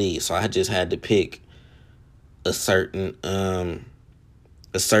this sleeve. So I just had to pick a certain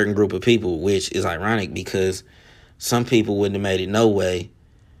group of people, which is ironic because some people wouldn't have made it no way,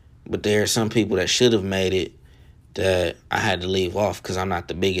 but there are some people that should have made it that I had to leave off because I'm not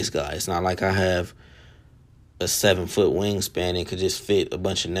the biggest guy. It's not like I have a 7-foot wingspan and could just fit a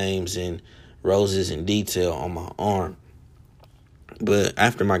bunch of names and roses and detail on my arm. But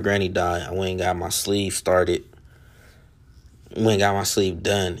after my granny died, I went and got my sleeve started. Went and got my sleeve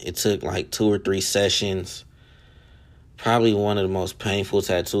done. It took like 2 or 3 sessions. Probably one of the most painful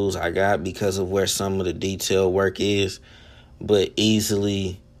tattoos I got because of where some of the detail work is, but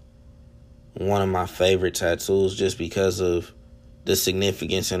easily one of my favorite tattoos just because of the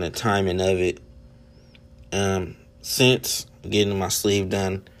significance and the timing of it. Since getting my sleeve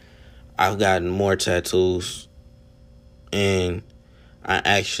done, I've gotten more tattoos, and I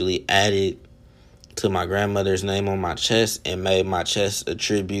actually added to my grandmother's name on my chest and made my chest a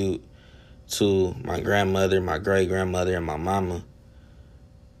tribute to my grandmother, my great-grandmother, and my mama.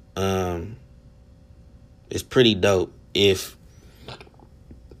 It's pretty dope. If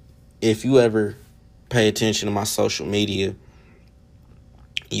you ever pay attention to my social media,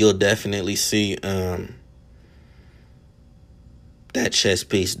 you'll definitely see that chest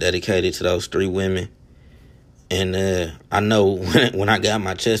piece dedicated to those 3 women. And I know when I got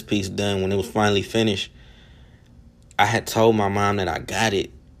my chest piece done, when it was finally finished, I had told my mom that I got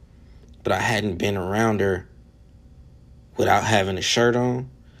it, but I hadn't been around her without having a shirt on.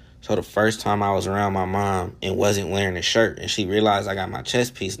 So the first time I was around my mom and wasn't wearing a shirt, and she realized I got my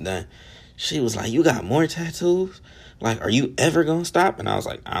chest piece done, she was like, "You got more tattoos? Like, are you ever gonna stop?" And I was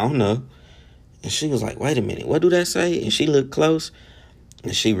like, "I don't know." And she was like, "Wait a minute, what do that say?" And she looked close,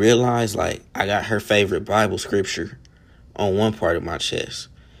 and she realized, like, I got her favorite Bible scripture on one part of my chest.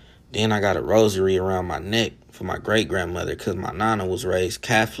 Then I got a rosary around my neck for my great-grandmother, because my nana was raised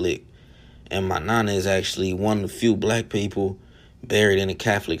Catholic, and my nana is actually one of the few black people buried in a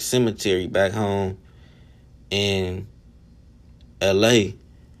Catholic cemetery back home in L.A.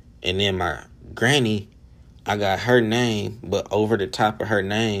 And then my granny, I got her name, but over the top of her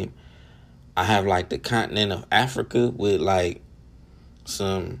name, I have like the continent of Africa with like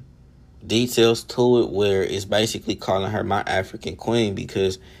some details to it, where it's basically calling her my African queen,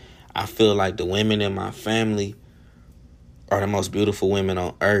 because I feel like the women in my family are the most beautiful women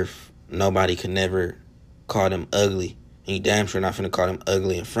on earth. Nobody could never call them ugly. And you damn sure not finna call them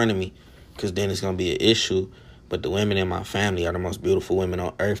ugly in front of me, because then it's going to be an issue. But the women in my family are the most beautiful women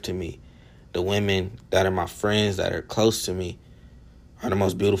on earth to me. The women that are my friends, that are close to me, are the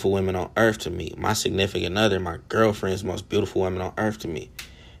most beautiful women on earth to me. My significant other, my girlfriend's the most beautiful women on earth to me.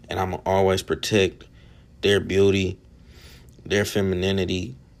 And I'm going to always protect their beauty, their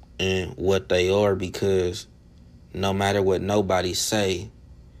femininity, and what they are, because no matter what nobody say,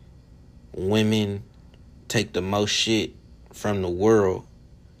 women take the most shit from the world,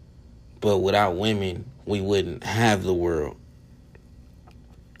 but without women, we wouldn't have the world.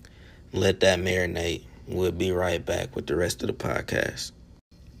 Let that marinate. We'll be right back with the rest of the podcast.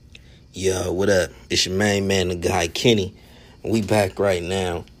 Yo, what up? It's your main man, the guy Kenny. We back right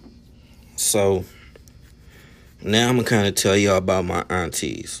now. So, now I'm going to kind of tell y'all about my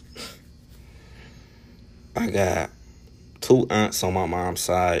aunties. I got 2 aunts on my mom's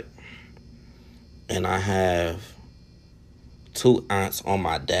side, and I have 2 aunts on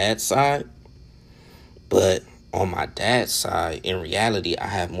my dad's side. But on my dad's side, in reality, I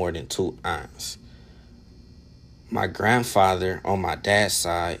have more than 2 aunts. My grandfather on my dad's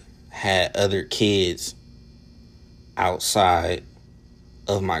side had other kids outside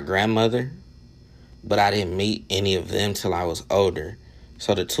of my grandmother, but I didn't meet any of them till I was older.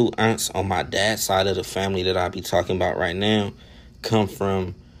 So the 2 aunts on my dad's side of the family that I'll be talking about right now come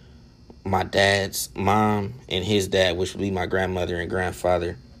from my dad's mom and his dad, which would be my grandmother and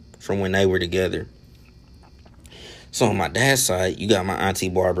grandfather, from when they were together. So on my dad's side, you got my auntie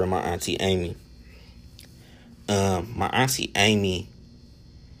Barbara and my auntie Amy. My auntie Amy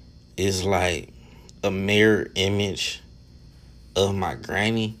is like a mirror image of my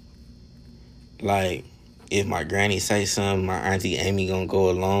granny. Like, if my granny say something, my auntie Amy gonna go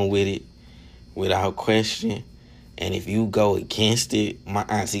along with it without question. And if you go against it, my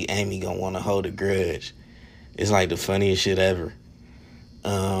auntie Amy gonna want to hold a grudge. It's like the funniest shit ever.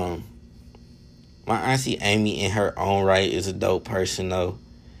 My auntie Amy, in her own right, is a dope person though.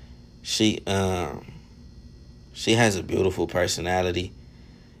 She has a beautiful personality.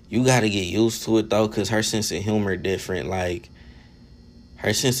 You gotta get used to it though, cause her sense of humor different. Like,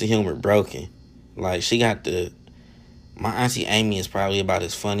 her sense of humor broken. Like, my auntie Amy is probably about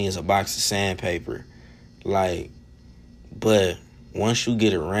as funny as a box of sandpaper. Like, but once you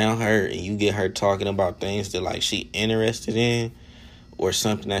get around her and you get her talking about things that like she interested in or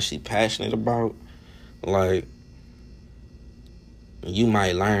something that she passionate about, like, you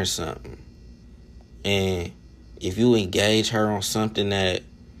might learn something. And if you engage her on something that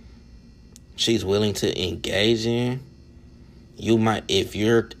she's willing to engage in, you might, if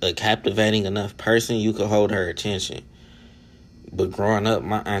you're a captivating enough person, you could hold her attention. But growing up,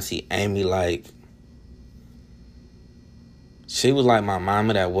 my auntie Amy, like, she was like my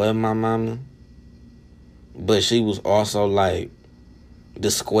mama that wasn't my mama. But she was also like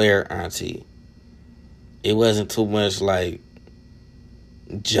the square auntie. It wasn't too much like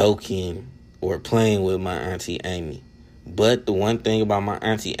joking or playing with my auntie Amy. But the one thing about my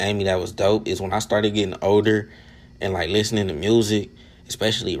auntie Amy that was dope is when I started getting older and like listening to music,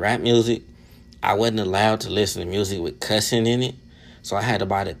 especially rap music, I wasn't allowed to listen to music with cussing in it. So I had to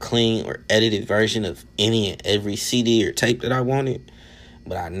buy the clean or edited version of any and every CD or tape that I wanted.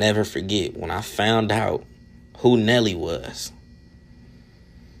 But I never forget when I found out who Nelly was.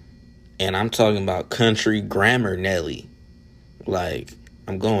 And I'm talking about country grammar Nelly. Like,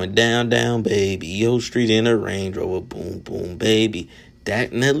 I'm going down, down, baby. Yo, street in a Range Rover. Boom, boom, baby.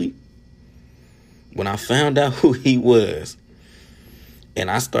 That Nelly. When I found out who he was, and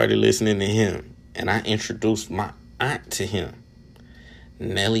I started listening to him, and I introduced my aunt to him.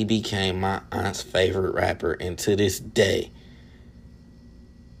 Nelly became my aunt's favorite rapper, and to this day,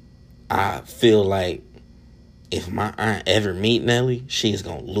 I feel like if my aunt ever meet Nelly, she's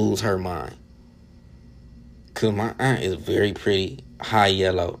gonna lose her mind. Cause my aunt is a very pretty, high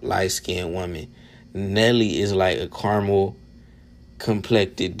yellow, light-skinned woman. Nelly is like a caramel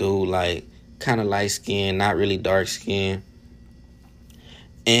complected dude, like kind of light-skinned, not really dark-skinned.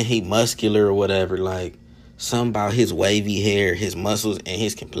 And he muscular or whatever, like something about his wavy hair, his muscles, and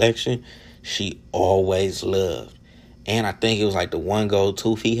his complexion, she always loved. And I think it was like the one gold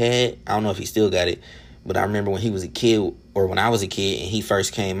tooth he had. I don't know if he still got it, but I remember when he was a kid, or when I was a kid and he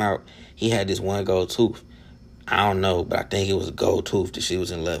first came out, he had this one gold tooth. I don't know, but I think it was a gold tooth that she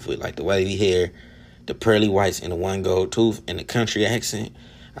was in love with. Like the wavy hair, the pearly whites, and the one gold tooth, and the country accent.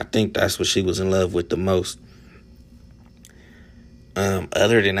 I think that's what she was in love with the most.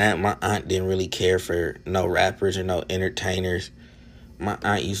 Other than that, my aunt didn't really care for no rappers or no entertainers. My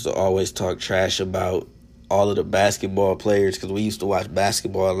aunt used to always talk trash about all of the basketball players, because we used to watch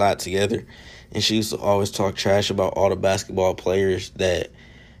basketball a lot together. And she used to always talk trash about all the basketball players that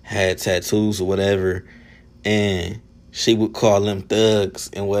had tattoos or whatever. And she would call them thugs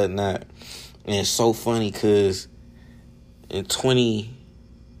and whatnot. And it's so funny because in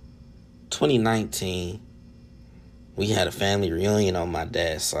 2019, we had a family reunion on my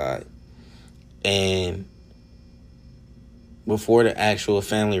dad's side. And before the actual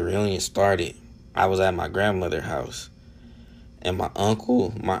family reunion started, I was at my grandmother's house. And my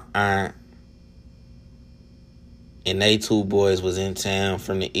uncle, my aunt, and they two boys was in town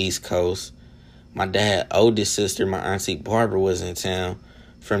from the East Coast. My dad's oldest sister, my auntie Barbara, was in town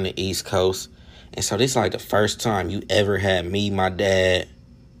from the East Coast. And so this is like the first time you ever had me, my dad,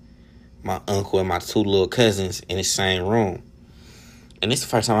 my uncle, and my two little cousins in the same room. And this is the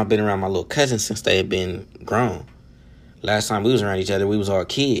first time I've been around my little cousins since they had been grown. Last time we was around each other, we was all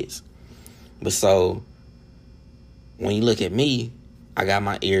kids. But so, when you look at me, I got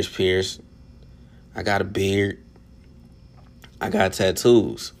my ears pierced. I got a beard. I got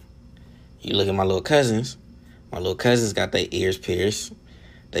tattoos. You look at my little cousins got their ears pierced.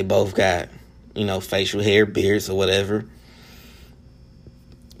 They both got, facial hair, beards, or whatever.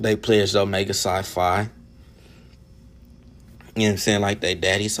 They pledged Omega Sci-Fi. You know what I'm saying? Like they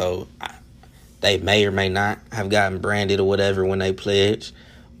daddy. So they may or may not have gotten branded or whatever when they pledged.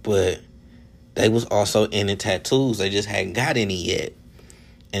 But they was also into tattoos. They just hadn't got any yet.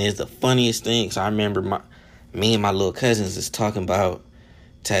 And it's the funniest thing. So I remember me and my little cousins is talking about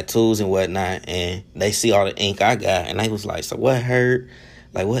tattoos and whatnot. And they see all the ink I got. And they was like, so what hurt?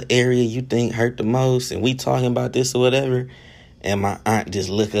 Like, what area you think hurt the most? And we talking about this or whatever. And my aunt just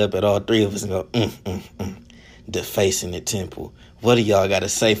look up at all three of us and go, defacing the temple. What do y'all got to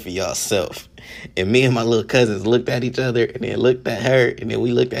say for yourself? And me and my little cousins looked at each other and then looked at her. And then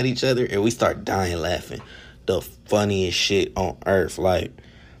we looked at each other and we start dying laughing. The funniest shit on earth. Like,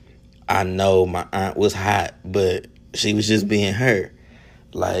 I know my aunt was hot, but she was just being her.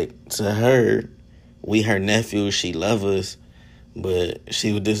 Like, to her, we her nephews, she love us. But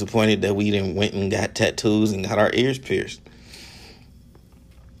she was disappointed that we didn't went and got tattoos and got our ears pierced.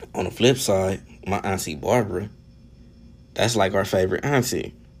 On the flip side, my auntie Barbara, that's like our favorite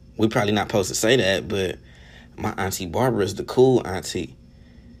auntie. We probably not supposed to say that, but my auntie Barbara is the cool auntie.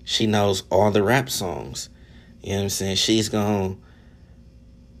 She knows all the rap songs. You know what I'm saying? She's going to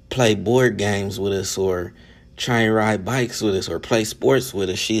play board games with us or try and ride bikes with us or play sports with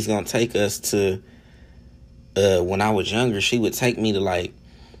us. She's going to take us to, when I was younger, she would take me to like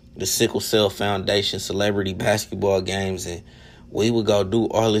the Sickle Cell Foundation celebrity basketball games, and we would go do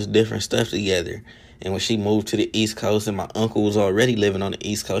all this different stuff together. And when she moved to the East Coast and my uncle was already living on the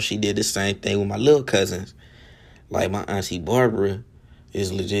East Coast, she did the same thing with my little cousins. Like, my auntie Barbara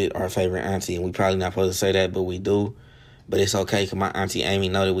is legit our favorite auntie. And we probably not supposed to say that, but we do. But it's okay because my auntie Amy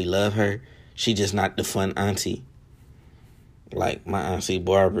know that we love her. She just not the fun auntie. Like, my auntie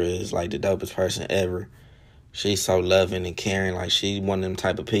Barbara is like the dopest person ever. She's so loving and caring. Like, she's one of them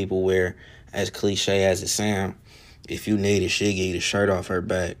type of people where, as cliche as it sounds, if you need it, she'll get you the shirt off her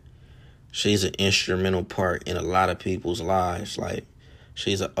back. She's an instrumental part in a lot of people's lives. Like,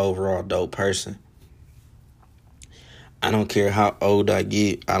 she's an overall dope person. I don't care how old I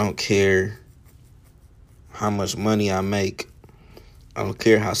get. I don't care how much money I make. I don't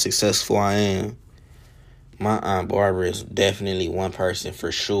care how successful I am. My Aunt Barbara is definitely one person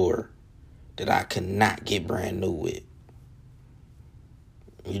for sure that I could not get brand new with.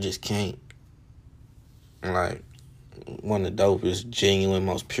 You just can't. Like, one of the dopest, genuine,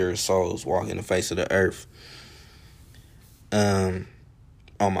 most pure souls walking the face of the earth. On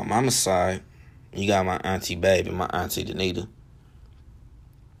my mama's side, You got my auntie Babe and my auntie Danita.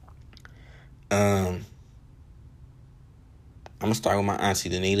 I'm going to start with my auntie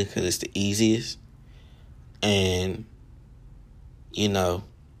Danita because it's the easiest. And, you know,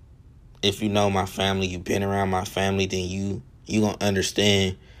 if you know my family, you've been around my family, then you going to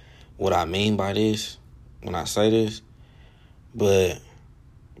understand what I mean by this when I say this. But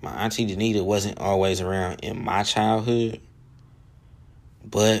my auntie Danita wasn't always around in my childhood.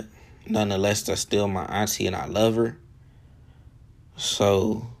 But nonetheless, that's still my auntie and I love her.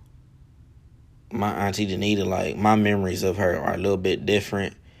 So my auntie Danita, like, my memories of her are a little bit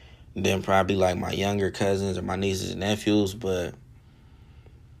different than probably like my younger cousins or my nieces and nephews. But,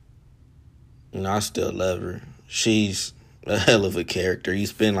 you know, I still love her. She's a hell of a character. You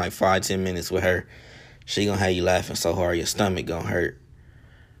spend like 5-10 minutes with her, she gonna have you laughing so hard your stomach gonna hurt.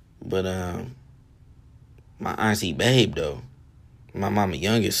 But my auntie Babe, though, my mama's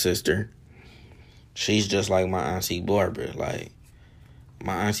youngest sister, she's just like my auntie Barbara. Like,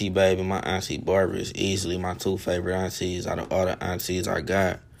 my auntie Babe and my auntie Barbara is easily my two favorite aunties out of all the aunties I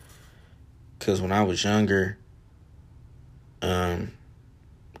got. Because when I was younger,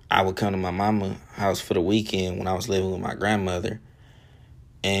 I would come to my mama's house for the weekend when I was living with my grandmother.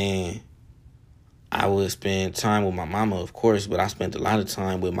 And I would spend time with my mama, of course, but I spent a lot of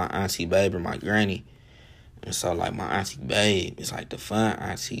time with my auntie Babe or my granny. And so, like, my auntie Babe is like the fun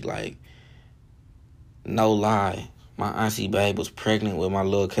auntie. Like, no lie, my auntie Babe was pregnant with my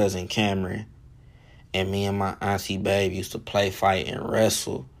little cousin Cameron. And me and my auntie Babe used to play, fight, and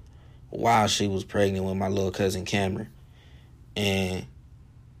wrestle while she was pregnant with my little cousin Cameron. And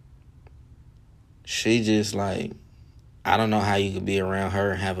she just, like, I don't know how you could be around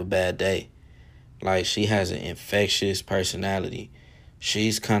her and have a bad day. Like, she has an infectious personality.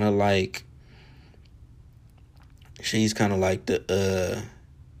 She's kind of like the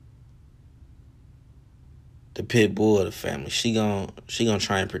pit bull of the family. She gonna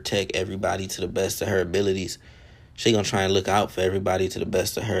try and protect everybody to the best of her abilities. She gonna try and look out for everybody to the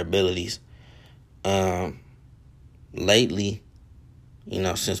best of her abilities. Lately, you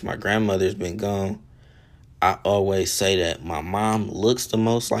know, since my grandmother's been gone, I always say that my mom looks the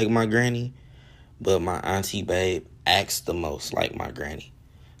most like my granny, but my auntie Babe acts the most like my granny.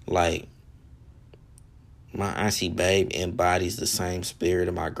 Like, my auntie Babe embodies the same spirit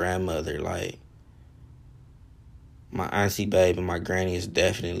of my grandmother. Like, my auntie Babe and my granny is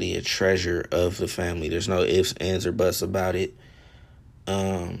definitely a treasure of the family. There's no ifs, ands, or buts about it.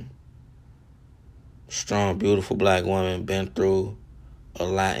 Strong, beautiful black woman, been through a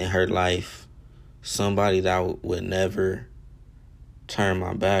lot in her life. Somebody that I would never turn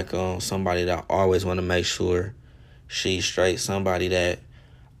my back on. Somebody that I always want to make sure she's straight. Somebody that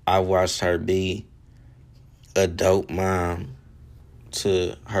I watched her be a dope mom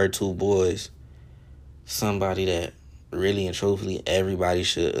to her two boys. Somebody that really and truthfully everybody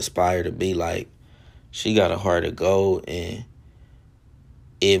should aspire to be like. She got a heart of gold, and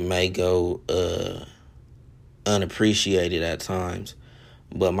it may go unappreciated at times.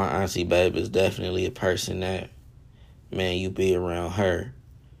 But my auntie Babe is definitely a person that, man, you be around her,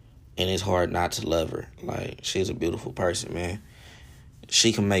 and it's hard not to love her. Like, she's a beautiful person, man.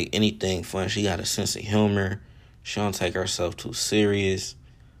 She can make anything fun. She got a sense of humor. She don't take herself too serious.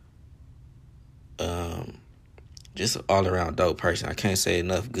 Just an all-around dope person. I can't say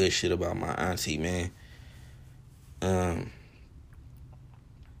enough good shit about my auntie, man.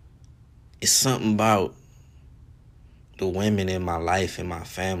 It's something about the women in my life and my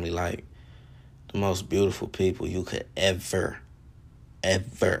family, like, the most beautiful people you could ever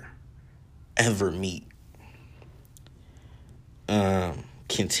meet.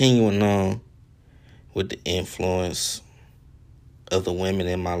 Continuing on with the influence of the women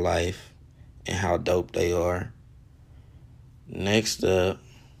in my life and how dope they are. Next up,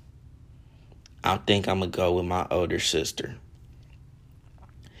 I think I'm going to go with my older sister.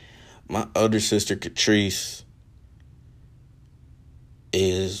 My older sister, Catrice,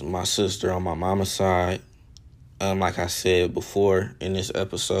 is my sister on my mama's side. Like I said before in this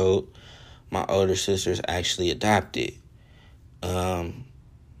episode, my older sister is actually adopted.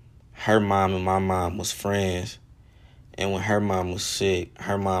 Her mom and my mom was friends. And when her mom was sick,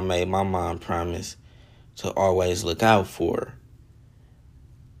 her mom made my mom promise to always look out for her.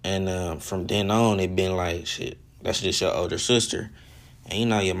 And from then on, it been like, shit, that's just your older sister. And you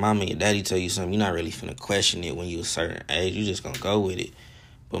know, your mama and your daddy tell you something, you're not really finna question it when you a certain age. You just gonna go with it.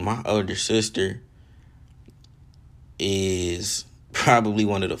 But my older sister is probably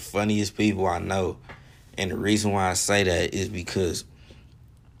one of the funniest people I know. And the reason why I say that is because,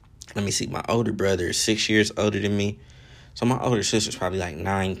 let me see, my older brother is 6 years older than me. So my older sister's probably like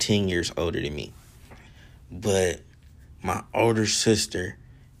 9-10 years older than me. But my older sister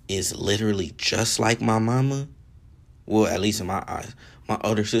is literally just like my mama. Well, at least in my eyes. My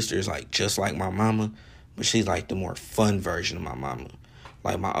older sister is like just like my mama, but she's like the more fun version of my mama.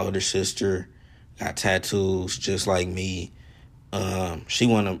 Like my older sister got tattoos just like me.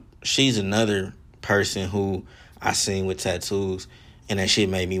 She's another person who I seen with tattoos, and that shit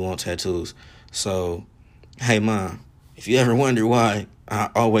made me want tattoos. So, hey mom, if you ever wonder why I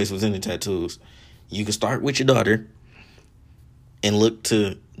always was into tattoos, you can start with your daughter and look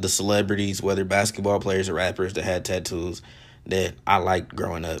to the celebrities, whether basketball players or rappers, that had tattoos that I liked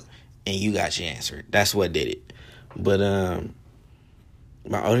growing up, and you got your answer. That's what did it. But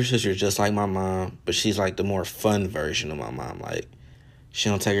my older sister is just like my mom, but she's like the more fun version of my mom. Like, she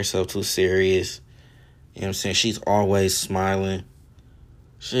don't take herself too serious. You know what I'm saying? She's always smiling.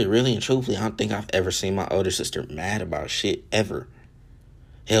 Shit, really and truthfully, I don't think I've ever seen my older sister mad about shit, ever.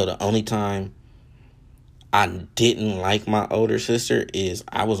 Hell, the only time I didn't like my older sister is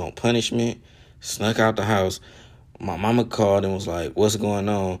I was on punishment, snuck out the house. My mama called and was like, what's going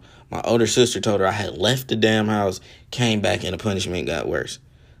on? My older sister told her I had left the damn house, came back, and the punishment got worse.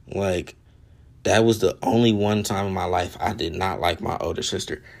 Like, that was the only one time in my life I did not like my older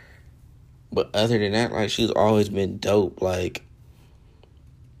sister. But other than that, like, she's always been dope. Like,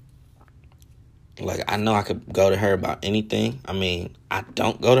 I know I could go to her about anything. I mean, I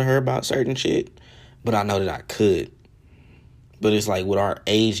don't go to her about certain shit, but I know that I could. But it's like with our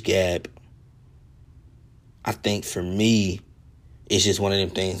age gap, I think for me, it's just one of them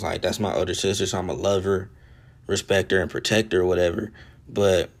things. Like, that's my older sister, so I'm a lover, respect her, and protect her or whatever.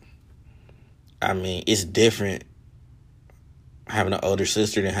 But, I mean, it's different having an older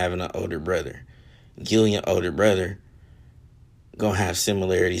sister than having an older brother. You and your older brother gonna have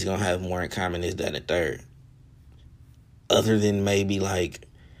similarities, gonna have more in common, this, that, and the third. Other than maybe, like,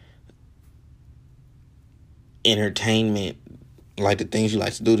 entertainment, like the things you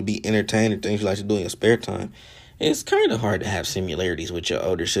like to do to be entertained, or things you like to do in your spare time, it's kind of hard to have similarities with your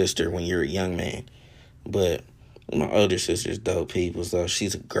older sister when you're a young man. But my older sister's dope people, so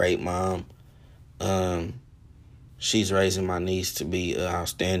she's a great mom. She's raising my niece to be an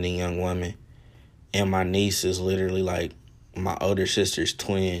outstanding young woman. And my niece is literally like my older sister's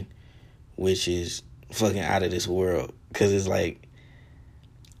twin, which is fucking out of this world. Because it's like,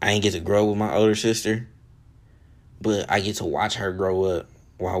 I ain't get to grow with my older sister, but I get to watch her grow up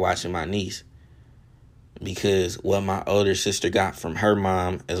while watching my niece. Because what my older sister got from her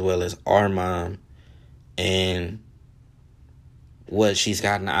mom, as well as our mom, and what she's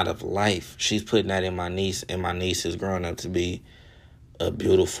gotten out of life, she's putting that in my niece, and my niece is growing up to be a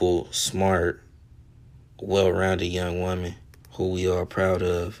beautiful, smart, well-rounded young woman who we are proud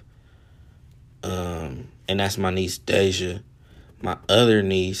of. And that's my niece, Deja. My other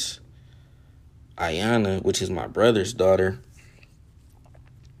niece, Ayana, which is my brother's daughter,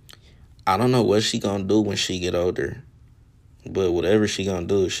 I don't know what she gonna do when she get older. But whatever she gonna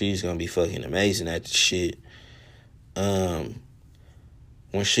do, she's gonna be fucking amazing at the shit.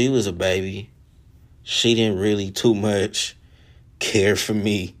 When she was a baby, she didn't really too much care for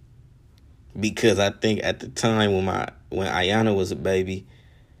me. Because I think at the time when Ayana was a baby,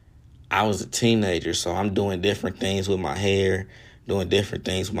 I was a teenager. So I'm doing different things with my hair, doing different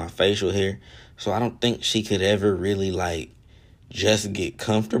things with my facial hair. So I don't think she could ever really, like, just get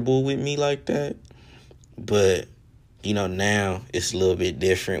comfortable with me like that. But, you know, now it's a little bit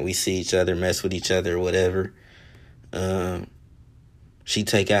different. We see each other, mess with each other, or whatever. She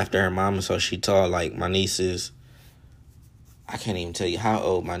take after her mama, so she tall. Like, my niece is, I can't even tell you how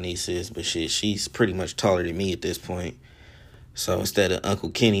old my niece is, but shit, she's pretty much taller than me at this point. So instead of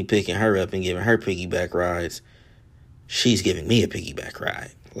Uncle Kenny picking her up and giving her piggyback rides, she's giving me a piggyback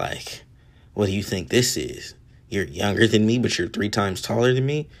ride. Like, what do you think this is? You're younger than me, but you're 3 times taller than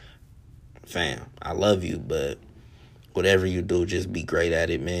me? Fam, I love you, but whatever you do, just be great at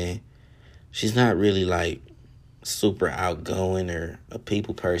it, man. She's not really, like, super outgoing or a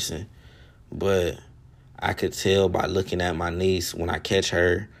people person, but I could tell by looking at my niece when I catch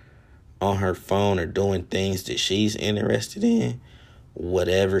her on her phone or doing things that she's interested in.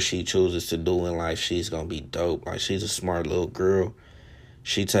 Whatever she chooses to do in life, she's gonna be dope. Like, she's a smart little girl.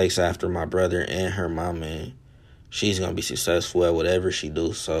 She takes after my brother and her mama, and she's gonna be successful at whatever she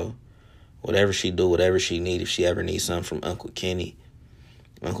do. So whatever she do, whatever she need, if she ever needs something from Uncle Kenny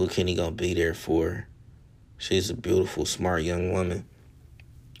gonna be there for her. She's a beautiful, smart young woman.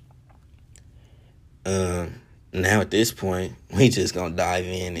 Now at this point, we just gonna dive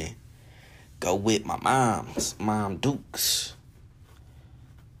in and go with my Mom Dukes.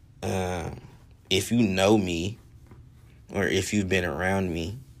 If you know me, or if you've been around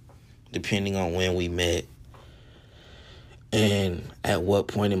me, depending on when we met, and at what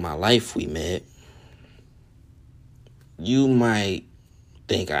point in my life we met. You might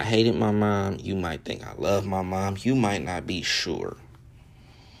think I hated my mom. You might think I love my mom. You might not be sure.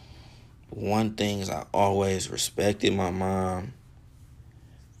 One thing is I always respected my mom.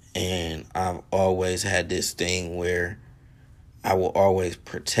 And I've always had this thing where I will always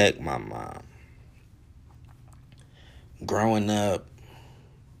protect my mom. Growing up,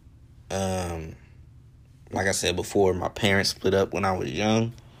 like I said before, my parents split up when I was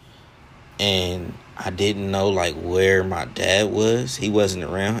young. And I didn't know, like, where my dad was. He wasn't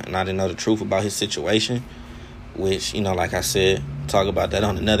around, and I didn't know the truth about his situation. Which, like I said, talk about that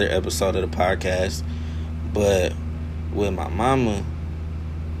on another episode of the podcast. But with my mama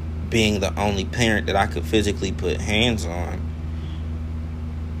being the only parent that I could physically put hands on,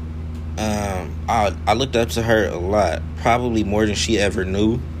 I looked up to her a lot. Probably more than she ever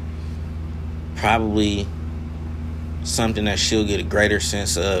knew. Probably something that she'll get a greater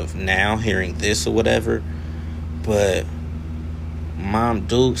sense of now, hearing this or whatever. But Mom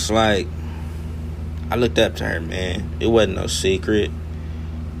Dukes, like, I looked up to her, man. It wasn't no secret.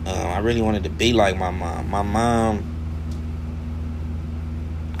 I really wanted to be like my mom. My mom,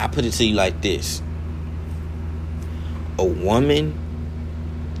 I put it to you like this. A woman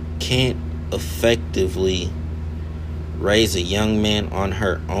can't effectively raise a young man on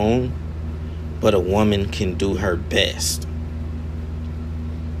her own, but a woman can do her best.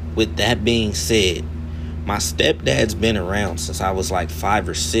 With that being said, my stepdad's been around since I was like 5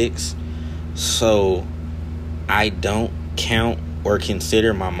 or 6, so I don't count or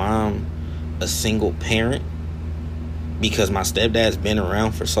consider my mom a single parent because my stepdad's been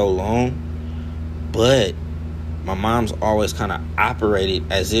around for so long. But my mom's always kind of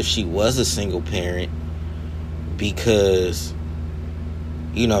operated as if she was a single parent because,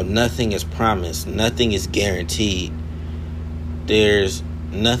 nothing is promised. Nothing is guaranteed. There's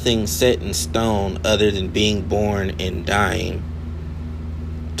nothing set in stone other than being born and dying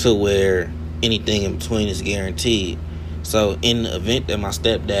to where anything in between is guaranteed. So in the event that my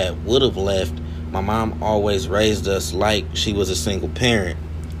stepdad would have left, my mom always raised us like she was a single parent.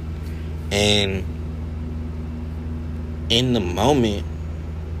 And in the moment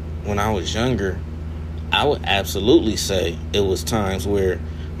when I was younger, I would absolutely say it was times where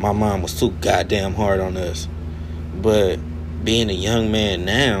my mom was too goddamn hard on us. But being a young man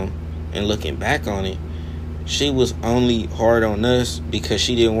now and looking back on it, she was only hard on us because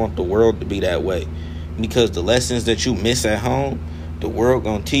she didn't want the world to be that way. Because the lessons that you miss at home, the world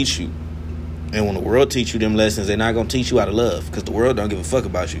gonna teach you. And when the world teach you them lessons, they're not gonna teach you out of love, because the world don't give a fuck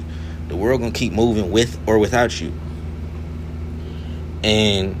about you. The world gonna keep moving with or without you.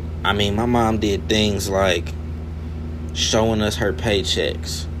 And my mom did things like showing us her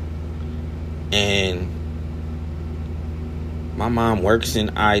paychecks. And my mom works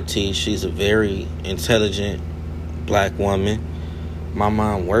in IT. She's a very intelligent black woman. My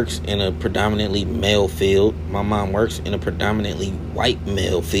mom works in a predominantly male field. My mom works in a predominantly white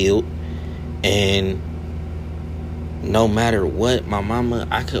male field. And no matter what,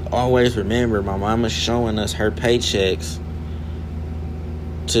 I could always remember my mama showing us her paychecks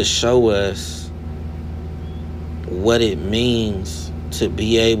to show us what it means to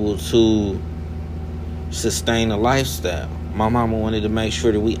be able to sustain a lifestyle. My mama wanted to make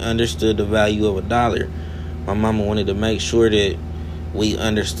sure that we understood the value of $1. My mama wanted to make sure that we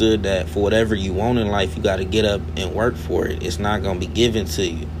understood that for whatever you want in life, you got to get up and work for it. It's not going to be given to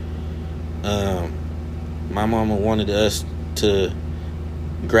you. My mama wanted us to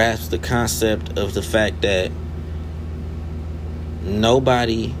grasp the concept of the fact that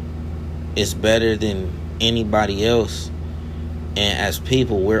nobody is better than anybody else. And as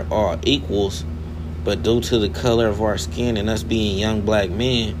people, we're all equals. But due to the color of our skin and us being young black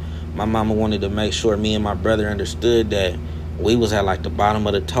men, my mama wanted to make sure me and my brother understood that we was at like the bottom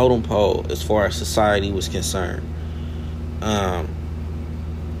of the totem pole as far as society was concerned.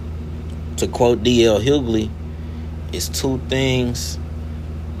 To quote D.L. Hughley, it's 2 things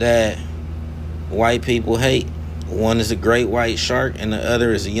that white people hate. One is a great white shark and the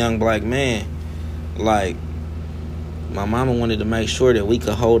other is a young black man. Like, my mama wanted to make sure that we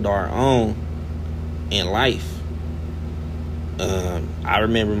could hold our own in life. I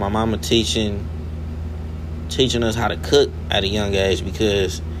remember my mama teaching us how to cook at a young age,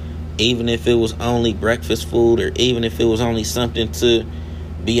 because even if it was only breakfast food or even if it was only something to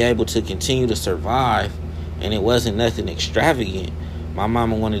be able to continue to survive and it wasn't nothing extravagant, my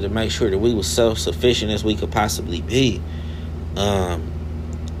mama wanted to make sure that we was self-sufficient as we could possibly be. I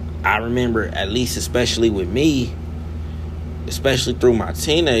remember, at least especially with me, especially through my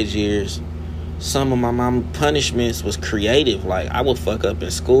teenage years, some of my mama punishments was creative. Like, I would fuck up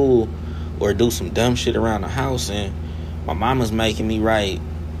in school or do some dumb shit around the house, and my mama's making me write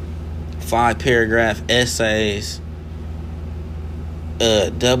 5-paragraph essays,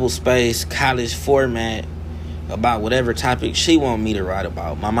 double space, college format, about whatever topic she want me to write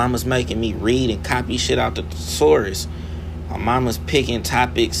about. My mama's making me read and copy shit out the thesaurus. My mama's picking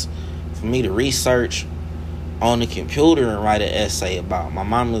topics for me to research on the computer and write an essay about. My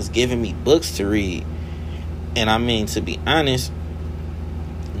mama's giving me books to read. And I mean, to be honest,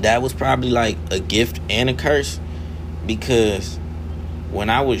 that was probably like a gift and a curse, because when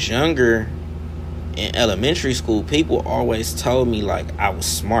I was younger in elementary school, people always told me like I was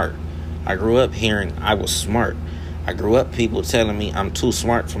smart. I grew up hearing I was smart. I grew up people telling me I'm too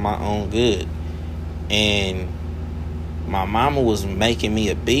smart for my own good. And my mama was making me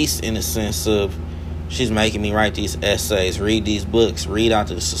a beast in the sense of she's making me write these essays, read these books, read out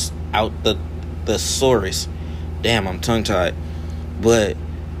the thesaurus. Damn, I'm tongue-tied. But, you know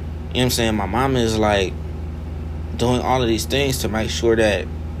what I'm saying, my mama is like doing all of these things to make sure that,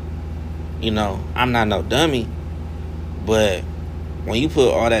 you know, I'm not no dummy. But when you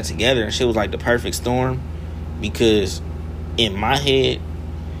put all that together, and shit was like the perfect storm, because in my head,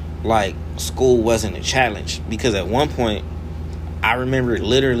 like, school wasn't a challenge. Because at one point, I remember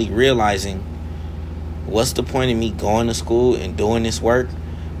literally realizing, what's the point of me going to school and doing this work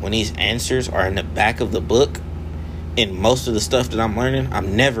when these answers are in the back of the book, and most of the stuff that I'm learning,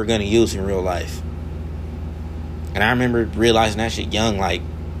 I'm never going to use in real life. And I remember realizing that shit young, like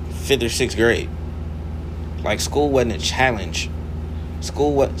 5th or 6th grade. Like, school wasn't a challenge.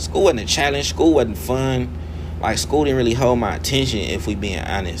 School wasn't a challenge. School wasn't fun. Like, school didn't really hold my attention, if we being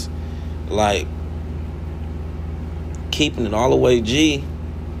honest. Like, keeping it all the way G,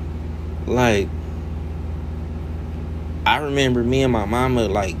 like, I remember me and my mama,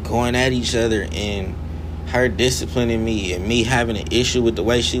 like, going at each other, and her disciplining me, and me having an issue with the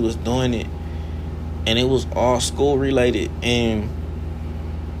way she was doing it. And it was all school related. And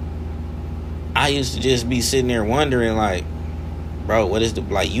I used to just be sitting there wondering, like, bro, what is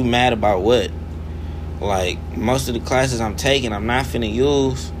like, you mad about what? Like, most of the classes I'm taking, I'm not finna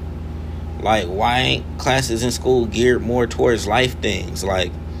use. Like, why ain't classes in school geared more towards life things?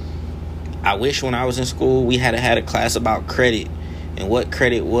 Like, I wish when I was in school, we had a class about credit, and what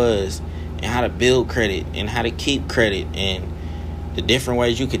credit was, and how to build credit, and how to keep credit, and the different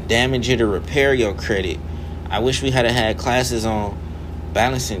ways you could damage it or repair your credit. I wish we had classes on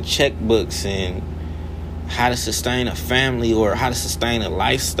balancing checkbooks and how to sustain a family or how to sustain a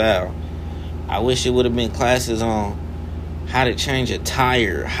lifestyle. I wish it would have been classes on how to change a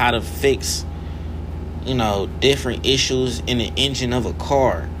tire, how to fix, you know, different issues in the engine of a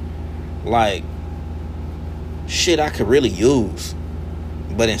car. Like, shit I could really use.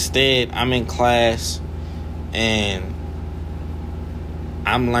 But instead, I'm in class and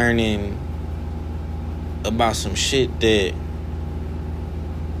I'm learning about some shit that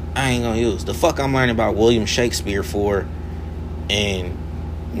I ain't gonna use. The fuck I'm learning about William Shakespeare for, and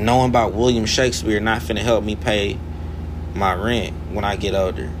knowing about William Shakespeare not finna help me pay my rent when I get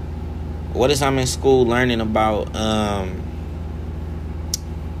older. What is I'm in school learning about,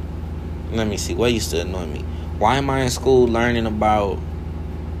 let me see, what used to annoy me? Why am I in school learning about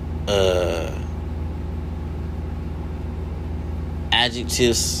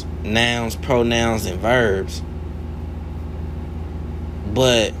adjectives, nouns, pronouns, and verbs,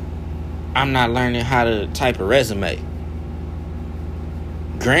 but I'm not learning how to type a resume?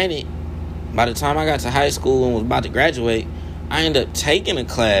 Granted, by the time I got to high school and was about to graduate, I ended up taking a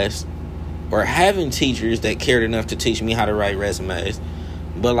class or having teachers that cared enough to teach me how to write resumes.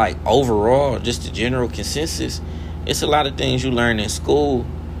 But, like, overall, just the general consensus, it's a lot of things you learn in school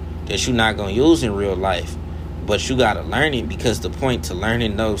that you're not going to use in real life. But you got to learn it, because the point to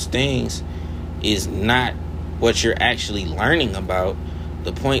learning those things is not what you're actually learning about.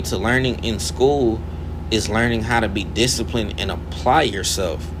 The point to learning in school is learning how to be disciplined and apply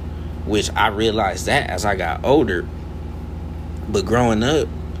yourself, which I realized that as I got older. But growing up,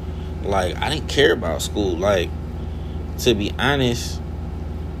 like, I didn't care about school. Like, to be honest,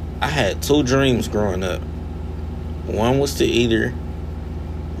 I had 2 dreams growing up. One was to either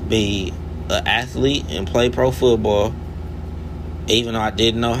be an athlete and play pro football, even though I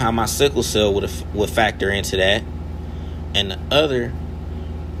didn't know how my sickle cell would factor into that. And the other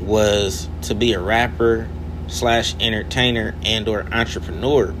was to be a rapper / entertainer and or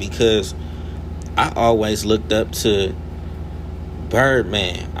entrepreneur, because I always looked up to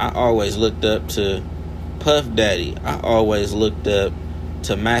Birdman. I always looked up to Puff Daddy. I always looked up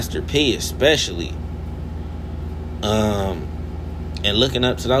to Master P, especially. And looking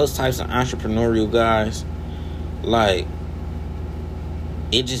up to those types of entrepreneurial guys, like,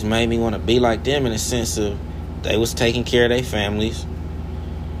 it just made me want to be like them in a sense of they was taking care of their families.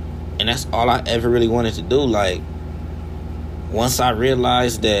 And that's all I ever really wanted to do. Like, once I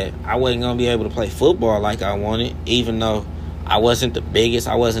realized that I wasn't going to be able to play football like I wanted, even though I wasn't the biggest,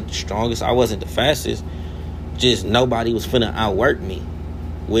 I wasn't the strongest, I wasn't the fastest, just nobody was finna outwork me,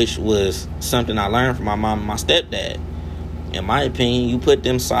 which was something I learned from my mom and my stepdad. In my opinion, you put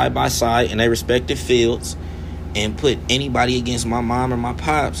them side by side in their respective fields and put anybody against my mom or my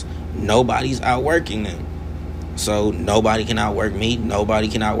pops, nobody's outworking them. So nobody can outwork me, nobody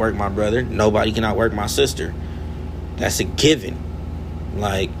can outwork my brother, nobody can outwork my sister. That's a given.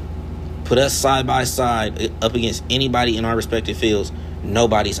 Like, put us side by side up against anybody in our respective fields,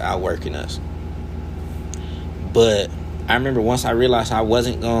 nobody's outworking us. But I remember once I realized I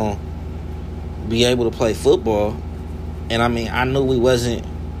wasn't going to be able to play football, and I mean, I knew we wasn't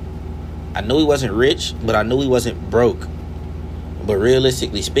rich, but I knew we wasn't broke. But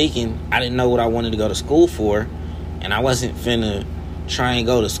realistically speaking, I didn't know what I wanted to go to school for, and I wasn't finna try and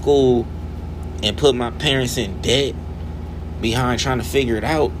go to school and put my parents in debt behind trying to figure it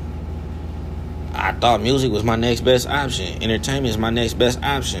out. I thought music was my next best option. Entertainment is my next best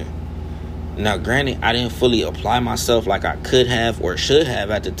option. Now, granted, I didn't fully apply myself like I could have or should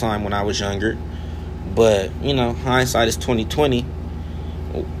have at the time when I was younger. But, you know, hindsight is 20/20.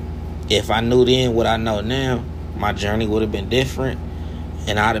 If I knew then what I know now, my journey would have been different,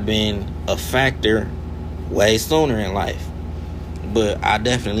 and I'd have been a factor way sooner in life. But I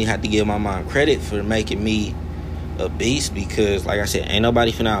definitely had to give my mom credit for making me a beast, because, like I said, ain't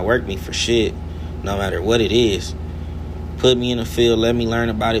nobody finna outwork me for shit, no matter what it is. Put me in the field, let me learn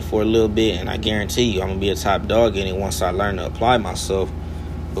about it for a little bit, and I guarantee you I'm gonna be a top dog in it once I learn to apply myself.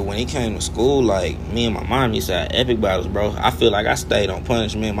 But when it came to school, like, me and my mom used to have epic battles, bro. I feel like I stayed on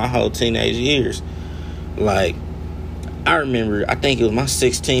punishment my whole teenage years. Like, I remember, I think it was my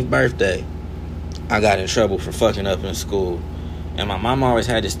 16th birthday, I got in trouble for fucking up in school. And my mom always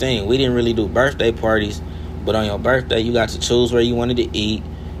had this thing. We didn't really do birthday parties, but on your birthday, you got to choose where you wanted to eat.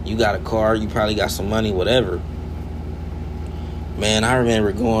 You got a car, you probably got some money, whatever. Man, I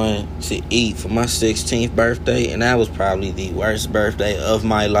remember going to eat for my 16th birthday, and that was probably the worst birthday of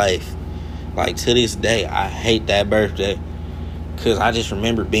my life. Like, to this day, I hate that birthday, because I just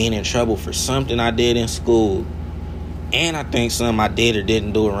remember being in trouble for something I did in school, and I think something I did or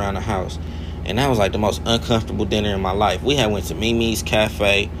didn't do around the house. And that was like the most uncomfortable dinner in my life. We had went to Mimi's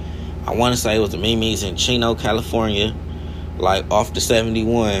Cafe. I want to say it was the Mimi's in Chino, California, like off the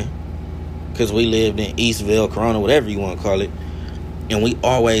 71, because we lived in Eastville, Corona, whatever you want to call it. And we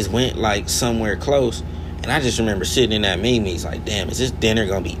always went like somewhere close. And I just remember sitting in that Mimi's like, damn, is this dinner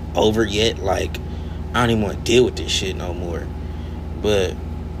going to be over yet? Like, I don't even want to deal with this shit no more. But,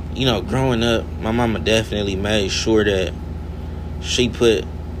 you know, growing up, my mama definitely made sure that she put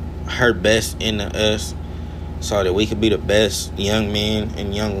her best into us so that we could be the best young men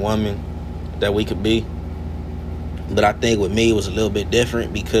and young women that we could be. But I think with me, it was a little bit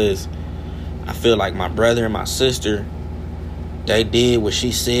different, because I feel like my brother and my sister, they did what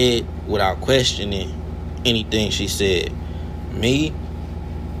she said without questioning anything she said. Me,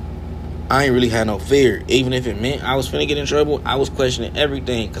 I ain't really had no fear. Even if it meant I was finna get in trouble, I was questioning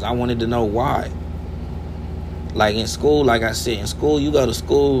everything, because I wanted to know why. Like in school, like I said, in school, you go to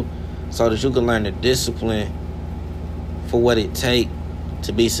school so that you can learn the discipline for what it takes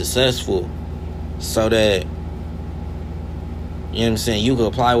to be successful, so that, you know what I'm saying, you can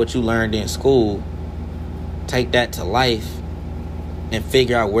apply what you learned in school, take that to life, and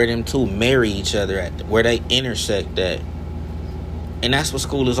figure out where them two marry each other at, where they intersect at. And that's what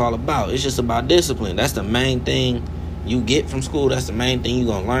school is all about. It's just about discipline. That's the main thing you get from school. That's the main thing you're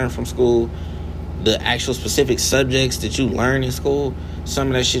going to learn from school. The actual specific subjects that you learn in school, some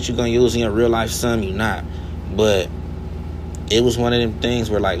of that shit you're going to use in your real life, some you're not. But it was one of them things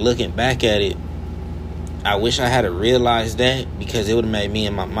where, like, looking back at it, I wish I had realized that, because it would have made me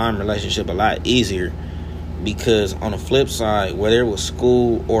and my mom relationship a lot easier. Because on the flip side, whether it was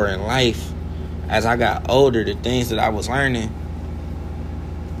school or in life, as I got older, the things that I was learning,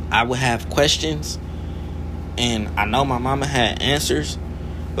 I would have questions, and I know my mama had answers,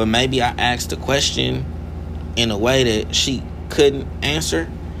 but maybe I asked the question in a way that she couldn't answer,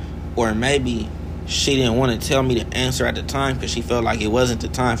 or maybe she didn't want to tell me the answer at the time because she felt like it wasn't the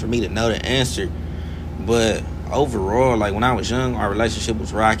time for me to know the answer. But overall, like, when I was young, our relationship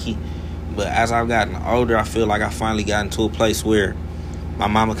was rocky. But as I've gotten older, I feel like I finally got into a place where my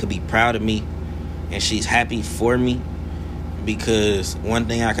mama could be proud of me and she's happy for me. Because one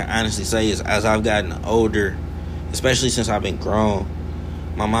thing I can honestly say is, as I've gotten older especially since I've been grown,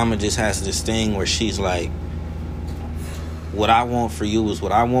 my mama just has this thing where she's like, what I want for you is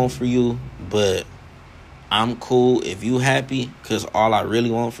what I want for you, but I'm cool if you happy, because all I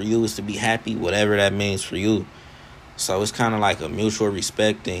really want for you is to be happy, whatever that means for you. So it's kind of like a mutual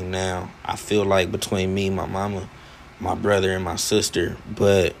respect thing now, I feel like, between me, my mama, my brother, and my sister.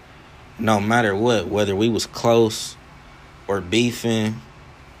 But no matter what, whether we was close or beefing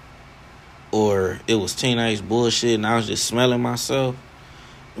or it was teenage bullshit and I was just smelling myself,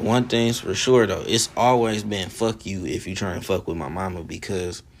 one thing's for sure, though, it's always been fuck you if you try and fuck with my mama,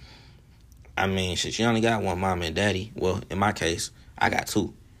 because, I mean, shit, she only got one mama and daddy. Well, in my case, I got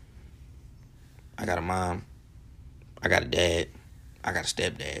two. I got a mom, I got a dad, I got a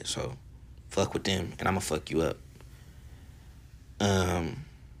stepdad, so fuck with them, and I'ma fuck you up.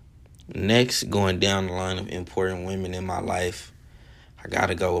 Next, going down the line of important women in my life, I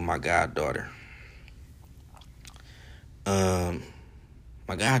gotta go with my goddaughter.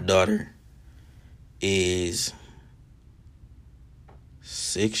 My goddaughter is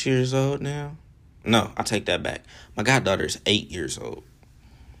 6 years old now. No, I take that back. My goddaughter is 8 years old.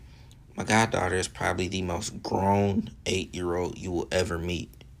 My goddaughter is probably the most grown 8-year-old you will ever meet.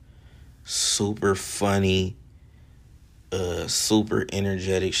 Super funny, super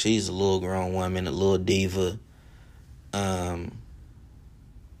energetic. She's a little grown woman, a little diva.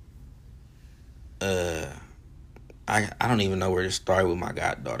 I don't even know where to start with my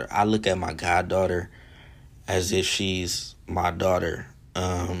goddaughter. I look at my goddaughter as if she's my daughter.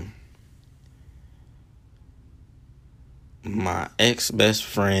 My ex-best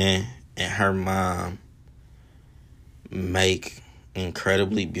friend and her mom make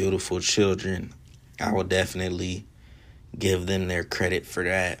incredibly beautiful children. I will definitely give them their credit for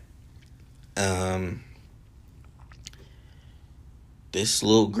that. This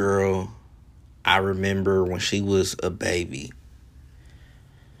little girl, I remember when she was a baby.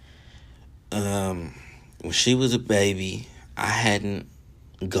 When she was a baby, I hadn't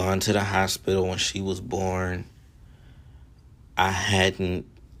gone to the hospital when she was born. I hadn't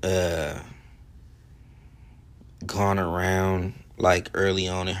gone around like early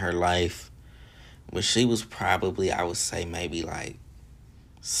on in her life. But she was probably, I would say, maybe like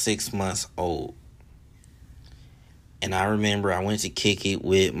 6 months old. And I remember I went to kick it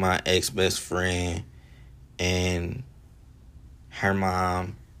with my ex-best friend and her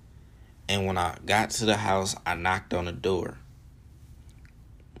mom. And when I got to the house, I knocked on the door.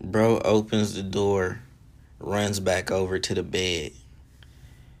 Bro opens the door, runs back over to the bed.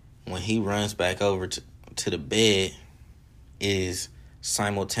 When he runs back over to the bed, is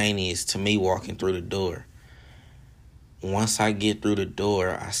simultaneous to me walking through the door. Once I get through the door,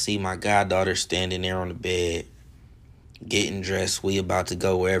 I see my goddaughter standing there on the bed, getting dressed. We about to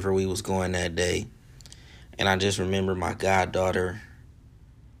go wherever we was going that day. And I just remember my goddaughter,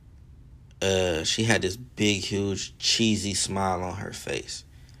 she had this big, huge, cheesy smile on her face.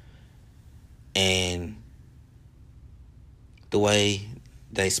 And the way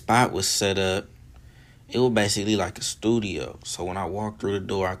they spot was set up, it was basically like a studio. So when I walk through the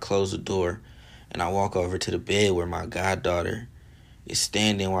door, I close the door, and I walk over to the bed where my goddaughter is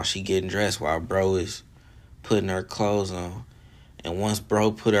standing while she getting dressed, while bro is putting her clothes on. And once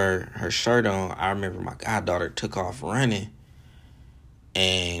bro put her shirt on, I remember my goddaughter took off running.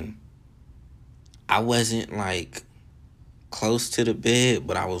 And I wasn't like close to the bed,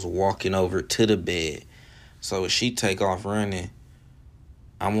 but I was walking over to the bed. So as she take off running,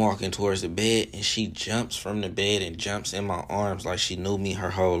 I'm walking towards the bed, and she jumps from the bed and jumps in my arms like she knew me her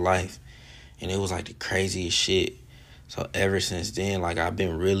whole life. And it was like the craziest shit. So ever since then, like, I've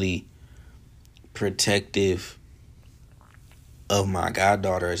been really protective of my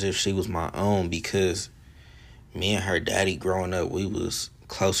goddaughter as if she was my own, because me and her daddy growing up, we was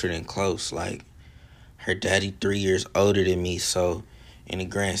closer than close. Like, her daddy 3 years older than me, so in the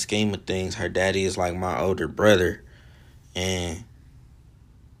grand scheme of things, her daddy is like my older brother. And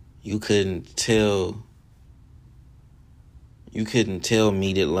you couldn't tell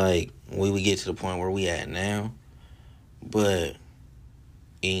me that, like, we would get to the point where we at now. But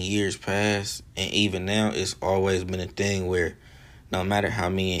in years past, and even now, it's always been a thing where no matter how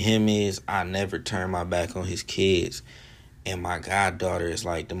me and him is, I never turn my back on his kids. And my goddaughter is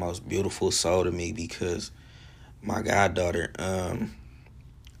like the most beautiful soul to me, because my goddaughter,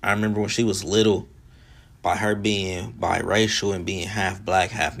 I remember when she was little, by her being biracial and being half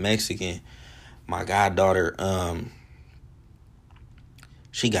black, half Mexican, my goddaughter,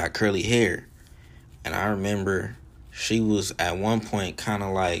 she got curly hair. And I remember she was at one point kind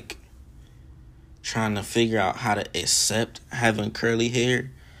of like trying to figure out how to accept having curly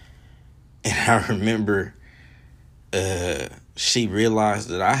hair. And I remember she realized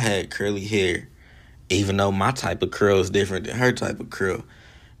that I had curly hair, even though my type of curl is different than her type of curl.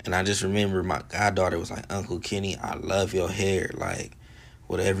 And I just remember my goddaughter was like, Uncle Kenny, I love your hair. Like,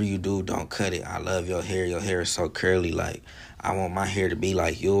 whatever you do, don't cut it. I love your hair. Your hair is so curly. Like, I want my hair to be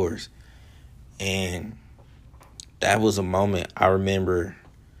like yours. And that was a moment I remember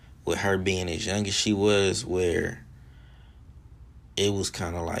with her being as young as she was, where it was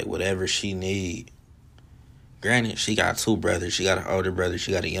kind of like whatever she need. Granted, she got two brothers. She got an older brother.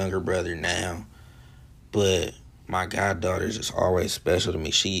 She got a younger brother now. But my goddaughter is just always special to me.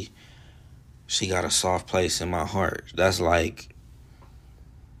 She got a soft place in my heart. That's like,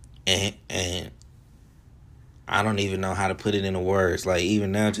 and I don't even know how to put it into words. Like,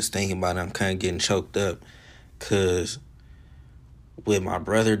 even now, just thinking about it, I'm kind of getting choked up. Because with my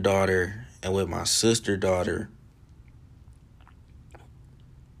brother daughter and with my sister daughter,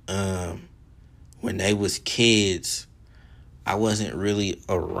 when they was kids, I wasn't really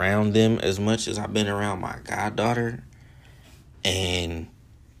around them as much as I've been around my goddaughter. And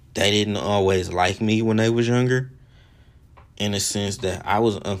they didn't always like me when they was younger. In the sense that I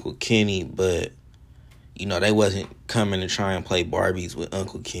was Uncle Kenny, but, you know, they wasn't coming to try and play Barbies with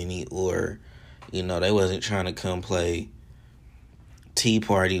Uncle Kenny. Or, you know, they wasn't trying to come play Tea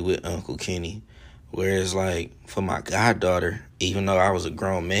Party with Uncle Kenny. Whereas, like, for my goddaughter, even though I was a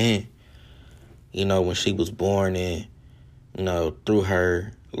grown man, you know, when she was born and, you know, through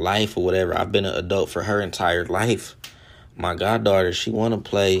her life or whatever, I've been an adult for her entire life. My goddaughter, she want to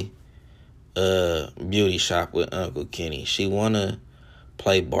play beauty shop with Uncle Kenny. She want to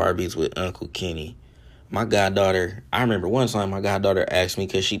play Barbies with Uncle Kenny. My goddaughter, I remember one time my goddaughter asked me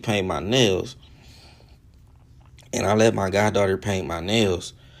because she paint my nails. And I let my goddaughter paint my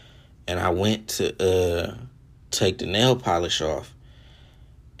nails. And I went to take the nail polish off.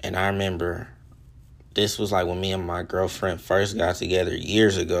 And I remember this was like when me and my girlfriend first got together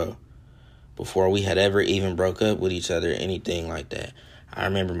years ago, before we had ever even broke up with each other or anything like that. I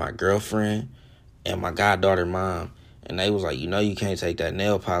remember my girlfriend and my goddaughter mom, and they was like, you know you can't take that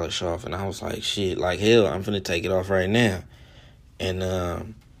nail polish off. And I was like, shit, like hell, I'm finna take it off right now. And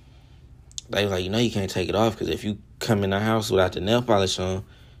they was like, you know you can't take it off because if you come in the house without the nail polish on,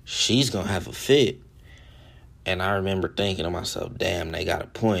 she's gonna have a fit. And I remember thinking to myself, damn, they got a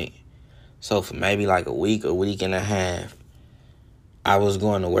point. So for maybe like a week and a half, I was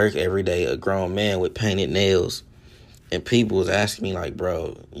going to work every day, a grown man with painted nails. And people was asking me like,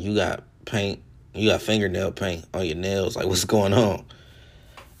 bro, you got fingernail paint on your nails. Like, what's going on?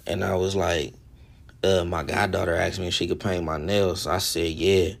 And I was like, my goddaughter asked me if she could paint my nails. So I said,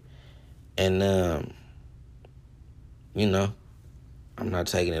 yeah. And, you know, I'm not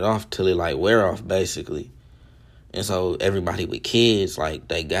taking it off till it like wear off, basically. And so everybody with kids, like,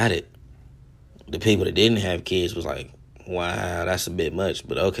 they got it. The people that didn't have kids was like, wow, that's a bit much,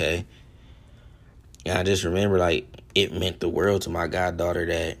 but okay. And I just remember, like, it meant the world to my goddaughter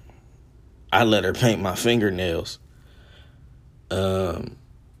that I let her paint my fingernails. But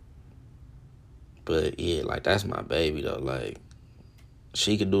yeah, like, that's my baby, though. Like,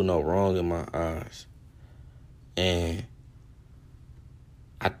 she could do no wrong in my eyes. And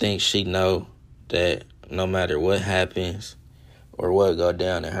I think she know that no matter what happens or what go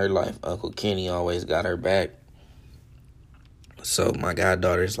down in her life, Uncle Kenny always got her back. So my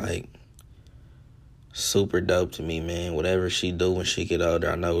goddaughter's like super dope to me, man. Whatever she do when she get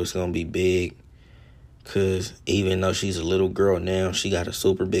older, I know it's gonna be big. Cause even though she's a little girl now, she got a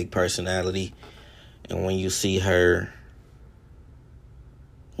super big personality. And when you see her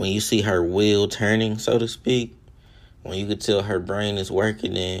wheel turning, so to speak, when you could tell her brain is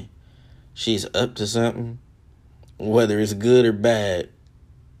working and she's up to something, whether it's good or bad,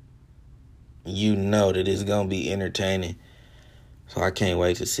 you know that it's gonna be entertaining. So I can't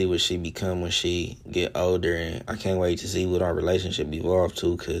wait to see what she become when she get older, and I can't wait to see what our relationship evolve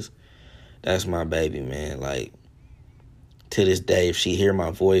to, because that's my baby, man. Like, to this day, if she hear my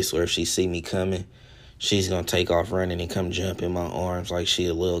voice or if she see me coming, she's gonna take off running and come jump in my arms like she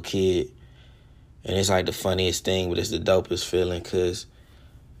a little kid. And it's like the funniest thing, but it's the dopest feeling, because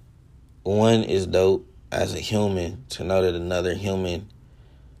one is dope as a human to know that another human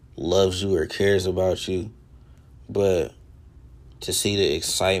loves you or cares about you, but to see the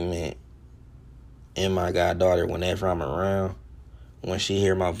excitement in my goddaughter whenever I'm around, when she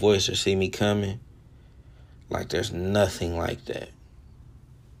hear my voice or see me coming, like, there's nothing like that.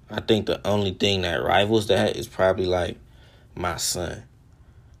 I think the only thing that rivals that is probably like my son.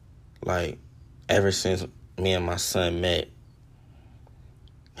 Like, ever since me and my son met,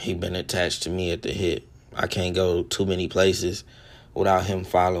 he been attached to me at the hip. I can't go too many places without him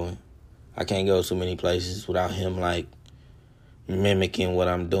following. I can't go too many places without him, like, mimicking what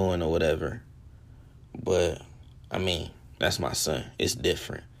I'm doing or whatever. But, I mean, that's my son. It's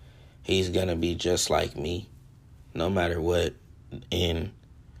different. He's going to be just like me, no matter what, in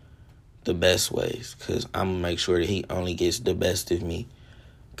the best ways. Because I'm going to make sure that he only gets the best of me.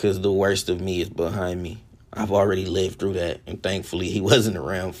 Because the worst of me is behind me. I've already lived through that. And thankfully, he wasn't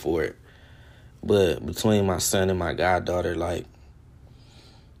around for it. But between my son and my goddaughter, like,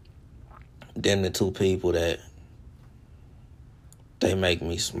 them the two people that they make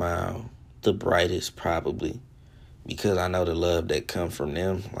me smile the brightest, probably, because I know the love that comes from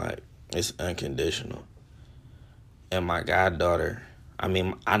them, like, it's unconditional. And my goddaughter, I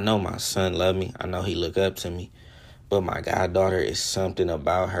mean, I know my son love me. I know he look up to me. But my goddaughter is something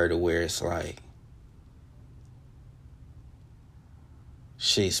about her to where it's like,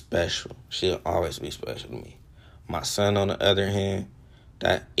 she's special. She'll always be special to me. My son, on the other hand,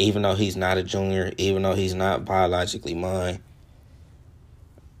 that even though he's not a junior, even though he's not biologically mine,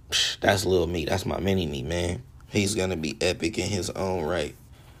 that's little me. That's my mini me, man. He's going to be epic in his own right.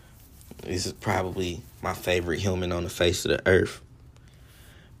 This is probably my favorite human on the face of the earth.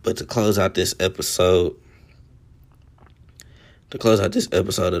 But to close out this episode of the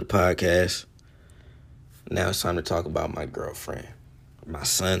podcast, now it's time to talk about my girlfriend, my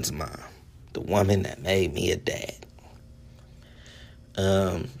son's mom, the woman that made me a dad.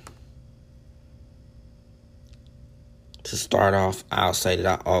 To start off, I'll say that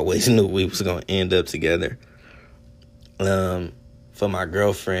I always knew we was going to end up together. For my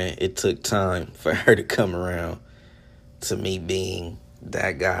girlfriend, it took time for her to come around to me being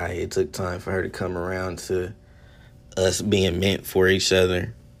that guy. It took time for her to come around to us being meant for each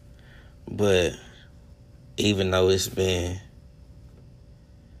other. But even though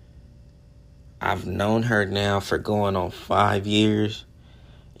I've known her now for going on 5 years,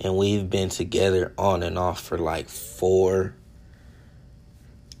 and we've been together on and off for like 4.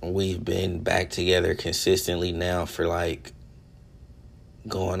 We've been back together consistently now for like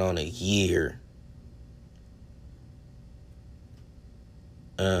going on a year.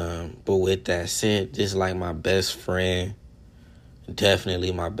 But with that said, just like my best friend,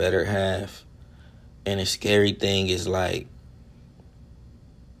 definitely my better half. And the scary thing is, like,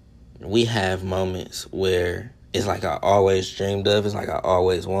 we have moments where it's like I always dreamed of, it's like I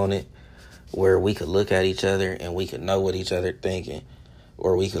always wanted, where we could look at each other and we could know what each other thinking,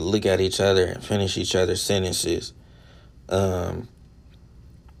 or we could look at each other and finish each other's sentences. My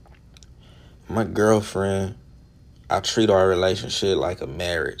girlfriend, I treat our relationship like a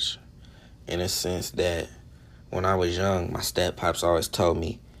marriage, in a sense that when I was young, my step-pops always told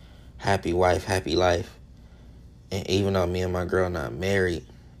me, happy wife, happy life. And even though me and my girl not married,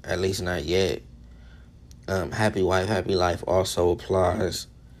 at least not yet, happy wife, happy life also applies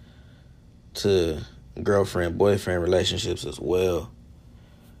to girlfriend-boyfriend relationships as well.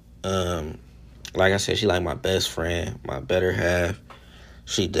 Like I said, she like my best friend, my better half.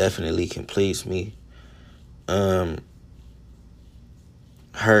 She definitely completes me. Her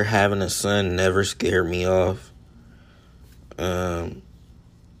having a son never scared me off. Her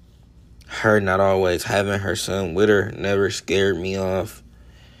not always having her son with her never scared me off.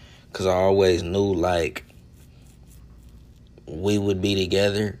 Because I always knew, like, we would be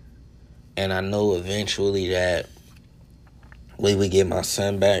together. And I know eventually that we would get my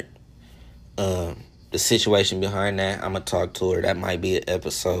son back. The situation behind that, I'm going to talk to her. That might be an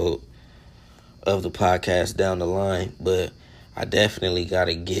episode of the podcast down the line. But I definitely got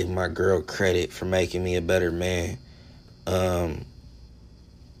to give my girl credit for making me a better man.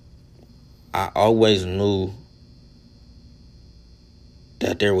 I always knew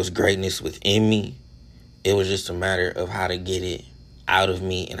that there was greatness within me. It was just a matter of how to get it out of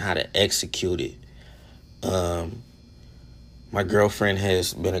me and how to execute it. My girlfriend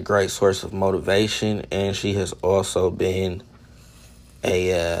has been a great source of motivation, and she has also been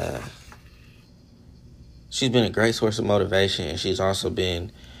she's been a great source of motivation, and she's also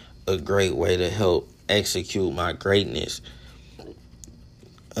been a great way to help execute my greatness.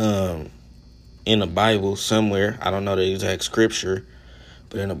 In the Bible somewhere, I don't know the exact scripture,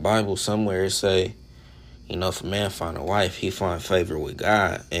 but in the Bible somewhere it say, you know, if a man find a wife, he find favor with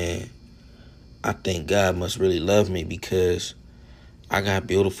God. And I think God must really love me because I got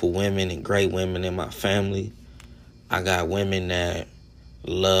beautiful women and great women in my family. I got women that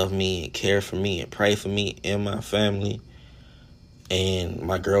love me and care for me and pray for me in my family. And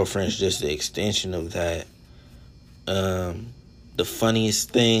my girlfriend's just the extension of that. The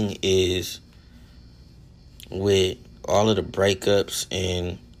funniest thing is with all of the breakups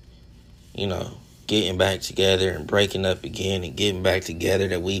and, you know, getting back together and breaking up again and getting back together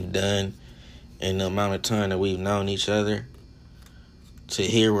that we've done, in the amount of time that we've known each other, to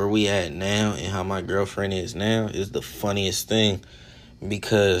hear where we at now and how my girlfriend is now is the funniest thing,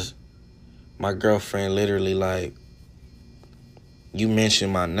 because my girlfriend literally, like, you mention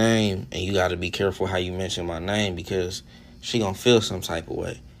my name and you got to be careful how you mention my name, because she gonna feel some type of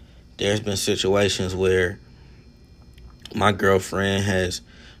way. There's been situations where my girlfriend has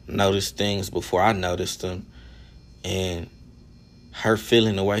noticed things before I noticed them, and her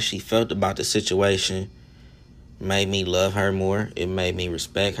feeling the way she felt about the situation made me love her more. It made me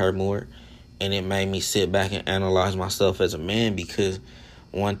respect her more. And it made me sit back and analyze myself as a man, because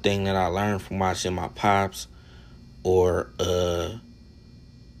one thing that I learned from watching my pops or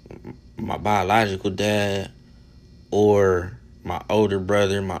my biological dad or my older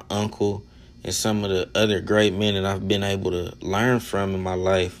brother, my uncle, and some of the other great men that I've been able to learn from in my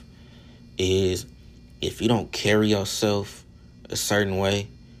life is, if you don't carry yourself a certain way,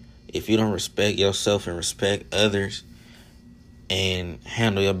 if you don't respect yourself and respect others and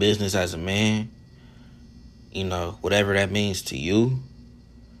handle your business as a man, you know, whatever that means to you,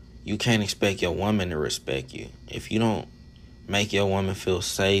 you can't expect your woman to respect you. If you don't make your woman feel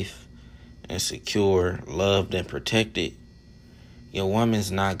safe and secure, loved and protected, your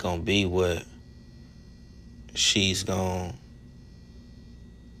woman's not going to be what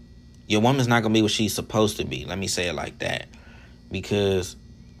your woman's not going to be what she's supposed to be. Let me say it like that. Because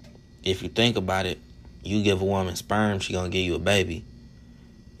if you think about it, you give a woman sperm, she going to give you a baby.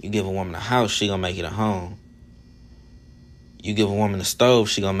 You give a woman a house, she going to make it a home. You give a woman a stove,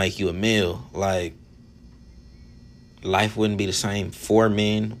 she going to make you a meal. Like, life wouldn't be the same for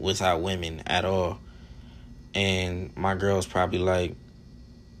men without women at all. And my girl's probably like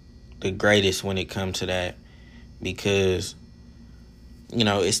the greatest when it comes to that, because, you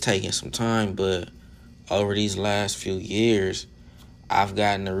know, it's taking some time, but over these last few years, I've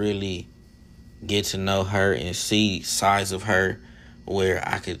gotten to really get to know her and see sides of her where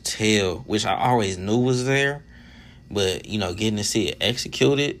I could tell, which I always knew was there, but, you know, getting to see it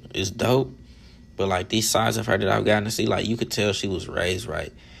executed is dope. But, like, these sides of her that I've gotten to see, like, you could tell she was raised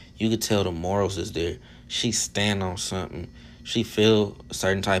right. You could tell the morals is there. She stand on something. She feel a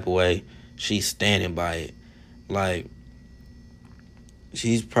certain type of way. She's standing by it. Like,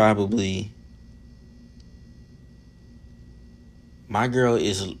 she's probably... My girl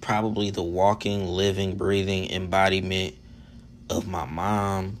is probably the walking, living, breathing embodiment of my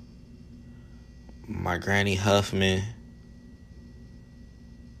mom, my Granny Huffman,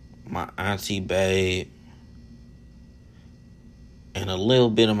 my Auntie Babe, and a little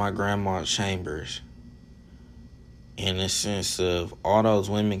bit of my Grandma Chambers. In the sense of all those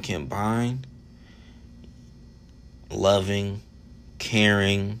women combined, loving,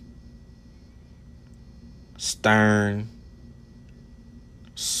 caring, stern,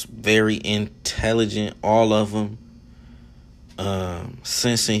 very intelligent, all of them.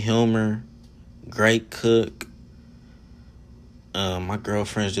 Sense of humor, great cook. My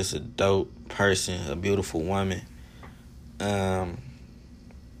girlfriend's just a dope person, a beautiful woman. I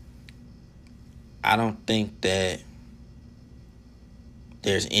don't think that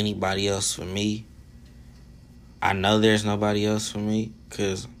there's anybody else for me. I know there's nobody else for me,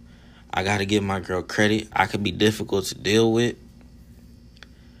 because I got to give my girl credit. I could be difficult to deal with,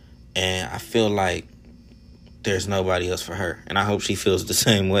 and I feel like there's nobody else for her, and I hope she feels the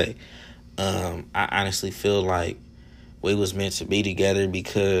same way. I honestly feel like we was meant to be together,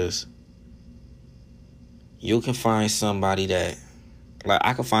 because you can find somebody that, like,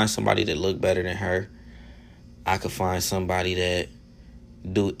 I could find somebody that look better than her. I could find somebody that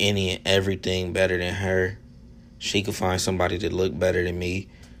do any and everything better than her. She could find somebody that look better than me.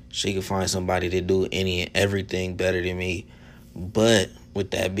 She could find somebody that do any and everything better than me. But with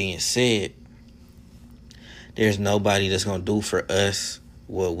that being said, there's nobody that's going to do for us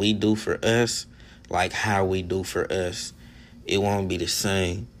what we do for us, like how we do for us. It won't be the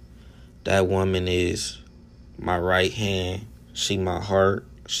same. That woman is my right hand. She my heart.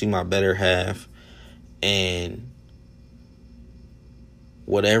 She my better half. And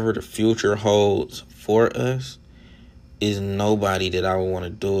whatever the future holds for us is nobody that I would want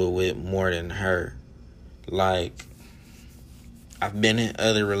to do it with more than her. Like, I've been in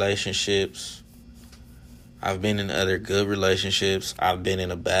other relationships. I've been in other good relationships. I've been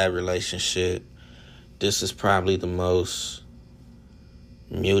in a bad relationship. This is probably the most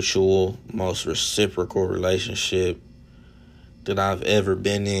mutual, most reciprocal relationship that I've ever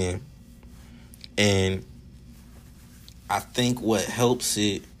been in. And I think what helps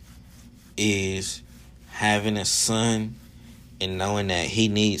it is having a son and knowing that he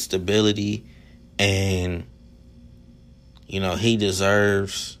needs stability, and, you know, he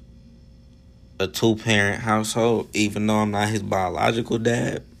deserves a 2-parent household, even though I'm not his biological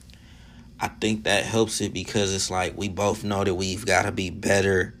dad. I think that helps it because it's like we both know that we've got to be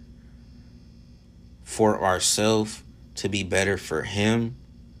better for ourselves to be better for him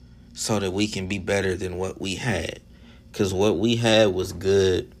so that we can be better than what we had. Because what we had was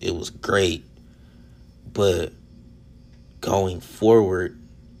good. It was great. But going forward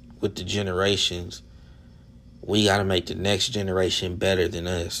with the generations, we got to make the next generation better than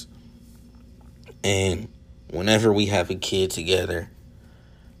us. And whenever we have a kid together,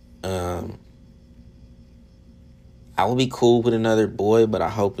 I would be cool with another boy, but I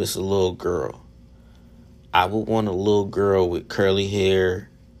hope it's a little girl. I would want a little girl with curly hair,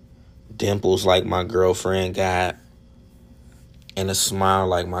 dimples like my girlfriend got, and a smile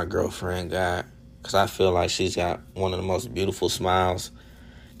like my girlfriend got. Because I feel like she's got one of the most beautiful smiles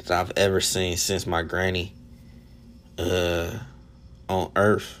that I've ever seen since my granny on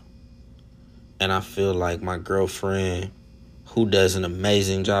earth. And I feel like my girlfriend, who does an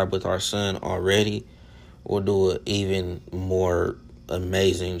amazing job with our son already, will do an even more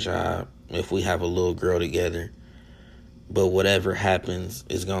amazing job if we have a little girl together. But whatever happens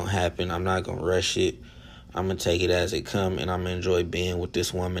is going to happen. I'm not going to rush it. I'm going to take it as it come, and I'm going to enjoy being with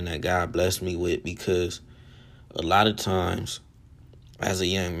this woman that God blessed me with, because a lot of times as a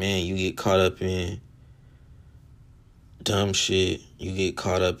young man, you get caught up in dumb shit. You get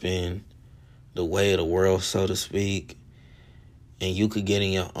caught up in the way of the world, so to speak. And you could get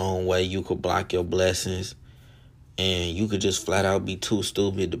in your own way. You could block your blessings. And you could just flat out be too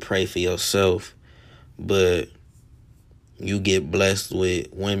stupid to pray for yourself. But you get blessed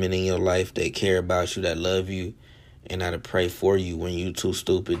with women in your life that care about you, that love you, and that'll pray for you when you too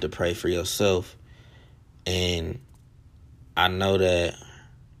stupid to pray for yourself. And I know that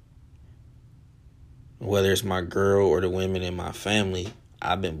whether it's my girl or the women in my family,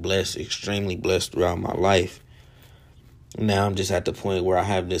 I've been blessed, extremely blessed throughout my life. Now I'm just at the point where I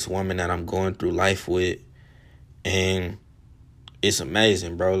have this woman that I'm going through life with, and it's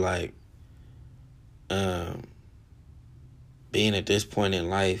amazing, bro. Like, being at this point in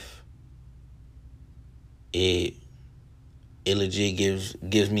life, it legit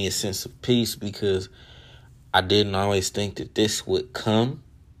gives me a sense of peace, because I didn't always think that this would come.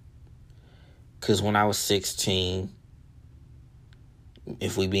 Because when I was 16,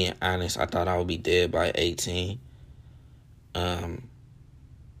 if we being honest, I thought I would be dead by 18.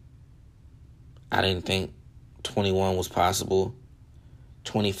 I didn't think 21 was possible.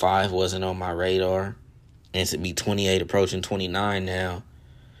 25 wasn't on my radar. And to be 28 approaching 29 now,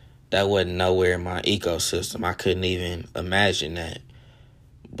 that wasn't nowhere in my ecosystem. I couldn't even imagine that.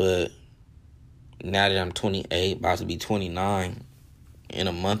 But now that I'm 28, about to be 29 in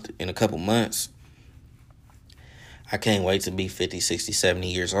a couple months, I can't wait to be 50, 60,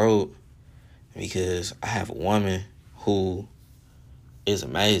 70 years old, because I have a woman who is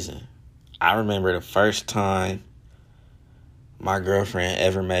amazing. I remember the first time my girlfriend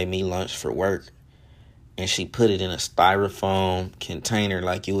ever made me lunch for work, and she put it in a styrofoam container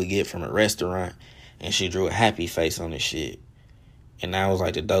like you would get from a restaurant, and she drew a happy face on this shit. And that was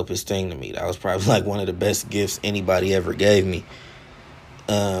like the dopest thing to me. That was probably like one of the best gifts anybody ever gave me.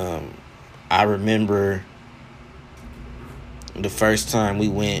 I remember the first time we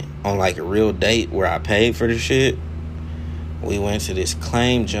went on like a real date where I paid for the shit. We went to this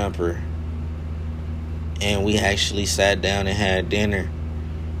Claim Jumper, and we actually sat down and had dinner.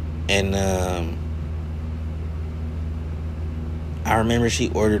 And I remember she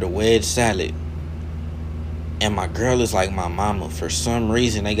ordered a wedge salad. And my girl is like my mama. For some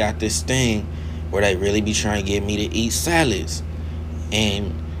reason, they got this thing where they really be trying to get me to eat salads.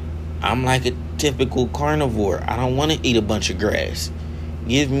 And I'm like a typical carnivore. I don't want to eat a bunch of grass.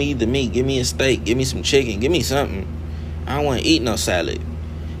 Give me the meat. Give me a steak. Give me some chicken. Give me something. I don't want to eat no salad.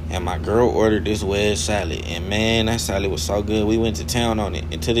 And my girl ordered this wedge salad. And man, that salad was so good. We went to town on it.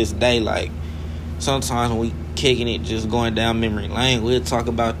 And to this day, like, sometimes when we kicking it, just going down memory lane, we'll talk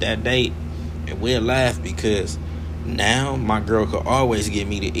about that date. And we'll laugh, because now my girl could always get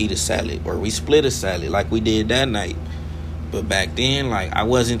me to eat a salad, or we split a salad like we did that night. But back then, like, I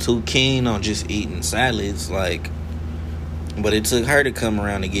wasn't too keen on just eating salads, like, but it took her to come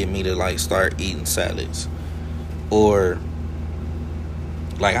around to get me to like start eating salads. Or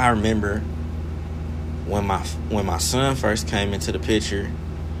like, I remember when my son first came into the picture,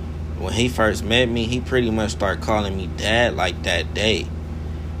 when he first met me, he pretty much started calling me dad like that day.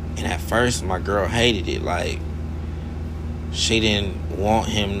 And at first, my girl hated it. Like, she didn't want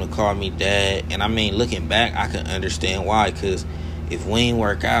him to call me dad. And I mean, looking back, I can understand why. Because if we ain't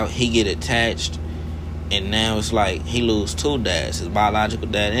work out, he get attached. And now it's like he lose two dads, his biological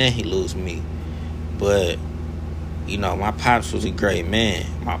dad, and he lose me. But, you know, my pops was a great man.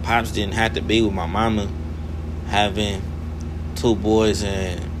 My pops didn't have to be with my mama having 2 boys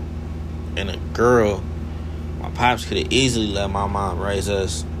and a girl. My pops could have easily let my mom raise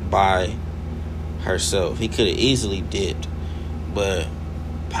us by herself. He could have easily dipped. But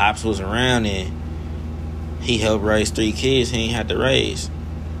Pops was around and he helped raise 3 kids he ain't had to raise.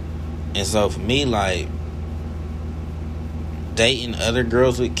 And so for me, like, dating other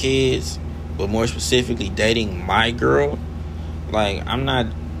girls with kids, but more specifically dating my girl, like,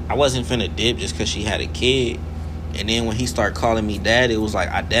 I wasn't finna dip just because she had a kid. And then when he started calling me dad, it was like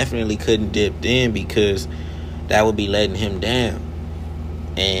I definitely couldn't dip then, because that would be letting him down.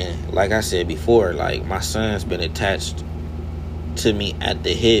 And like I said before, like, my son's been attached to me at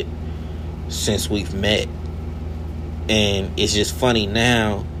the hip since we've met. And it's just funny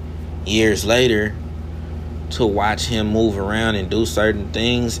now, years later, to watch him move around and do certain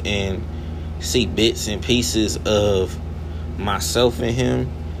things and see bits and pieces of myself in him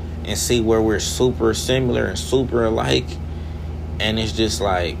and see where we're super similar and super alike. And it's just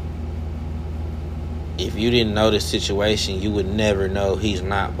like, if you didn't know the situation, you would never know he's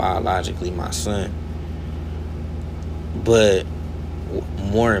not biologically my son. But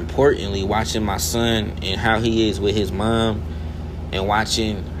more importantly, watching my son and how he is with his mom, and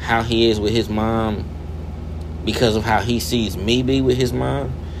watching how he is with his mom because of how he sees me be with his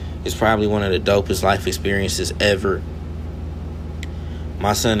mom, is probably one of the dopest life experiences ever.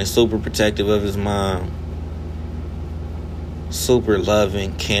 My son is super protective of his mom, super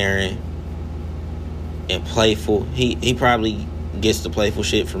loving, caring, and playful. He probably gets the playful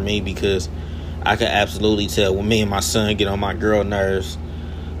shit from me, because I can absolutely tell when me and my son get on my girl nerves.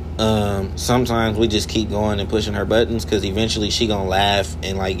 Sometimes we just keep going and pushing her buttons, because eventually she gonna laugh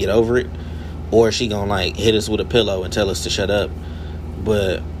and like get over it, or she gonna like hit us with a pillow and tell us to shut up.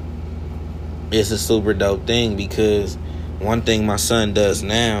 But it's a super dope thing, because one thing my son does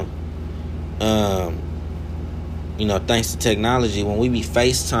now, you know, thanks to technology, when we be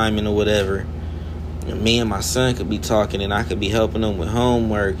FaceTiming or whatever, me and my son could be talking and I could be helping him with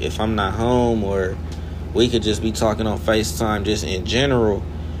homework if I'm not home, or we could just be talking on FaceTime just in general,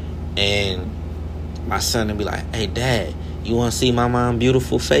 and my son would be like, "Hey Dad, you want to see my mom's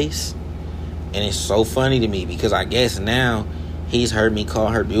beautiful face?" And it's so funny to me, because I guess now he's heard me call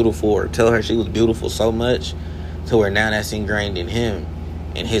her beautiful or tell her she was beautiful so much to where now that's ingrained in him,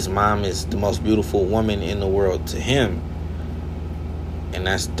 and his mom is the most beautiful woman in the world to him. And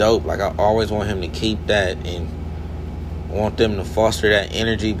that's dope. Like, I always want him to keep that and want them to foster that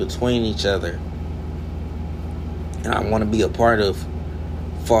energy between each other. And I want to be a part of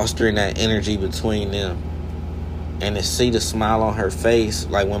fostering that energy between them. And to see the smile on her face,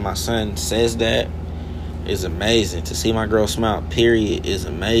 like when my son says that, is amazing. To see my girl smile, period, is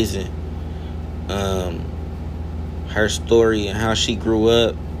amazing. Her story and how she grew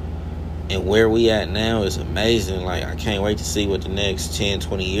up and where we at now is amazing. Like, I can't wait to see what the next 10,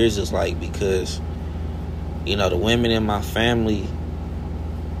 20 years is like, because, you know, the women in my family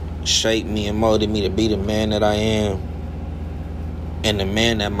shaped me and molded me to be the man that I am and the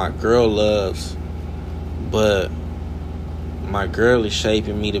man that my girl loves. But my girl is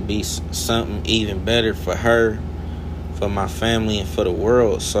shaping me to be something even better for her, for my family, and for the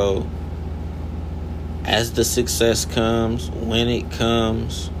world. So as the success comes, when it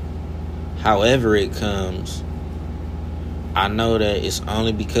comes, however it comes, I know that it's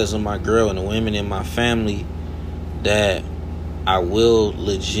only because of my girl and the women in my family that I will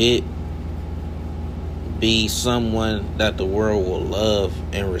legit be someone that the world will love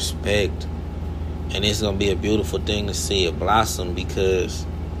and respect. And it's going to be a beautiful thing to see it blossom, because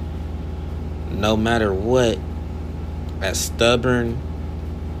no matter what, as stubborn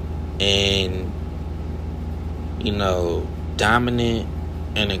and, you know, dominant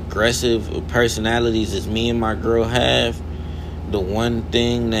and aggressive personalities as me and my girl have, the one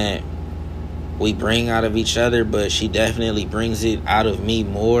thing that we bring out of each other, but she definitely brings it out of me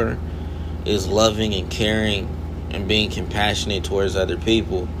more, is loving and caring and being compassionate towards other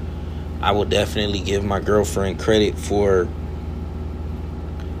people. I will definitely give my girlfriend credit for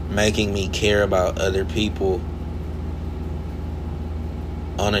making me care about other people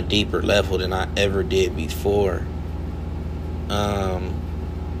on a deeper level than I ever did before.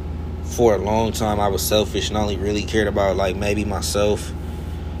 For a long time, I was selfish and only really cared about, like, maybe myself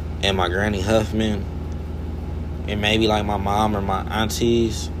and my Granny Huffman, and maybe, like, my mom or my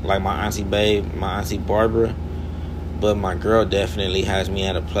aunties, like my Auntie Babe, my Auntie Barbara. But my girl definitely has me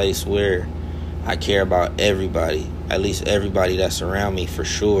at a place where I care about everybody, at least everybody that's around me, for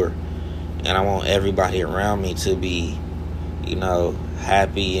sure. And I want everybody around me to be, you know,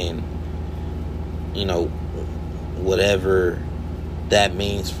 happy and whatever that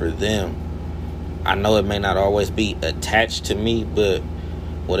means for them. I know it may not always be attached to me, but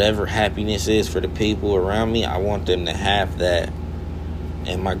whatever happiness is for the people around me, I want them to have that.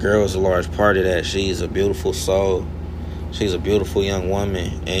 And my girl is a large part of that. She's a beautiful soul. She's a beautiful young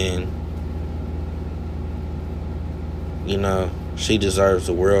woman. And, she deserves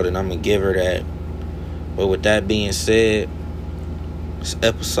the world, and I'm going to give her that. But with that being said, it's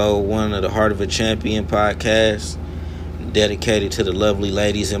episode 1 of the Heart of a Champion podcast, dedicated to the lovely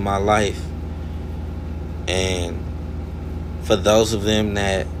ladies in my life. And for those of them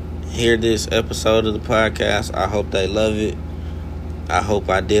that hear this episode of the podcast, I hope they love it. I hope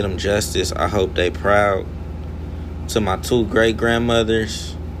I did them justice. I hope they proud. To my 2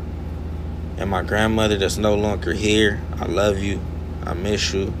 great-grandmothers and my grandmother that's no longer here, I love you. I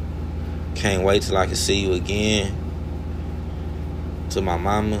miss you. Can't wait till I can see you again. To my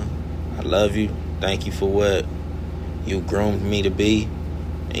mama, I love you. Thank you for what you groomed me to be,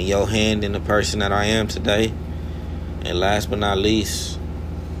 and your hand in the person that I am today. And last but not least,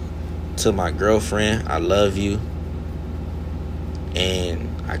 to my girlfriend, I love you. And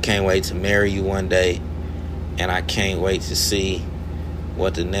I can't wait to marry you one day. And I can't wait to see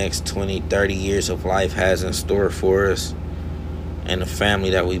what the next 20, 30 years of life has in store for us, and the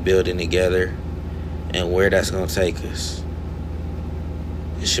family that we building together, and where that's going to take us.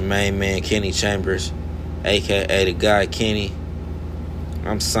 It's your main man, Kenny Chambers, a.k.a. the guy Kenny.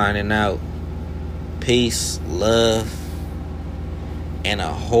 I'm signing out. Peace, love, and a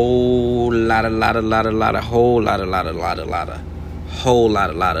whole lot of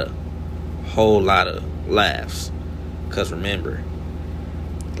laughs. Because remember,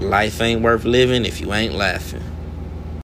 life ain't worth living if you ain't laughing.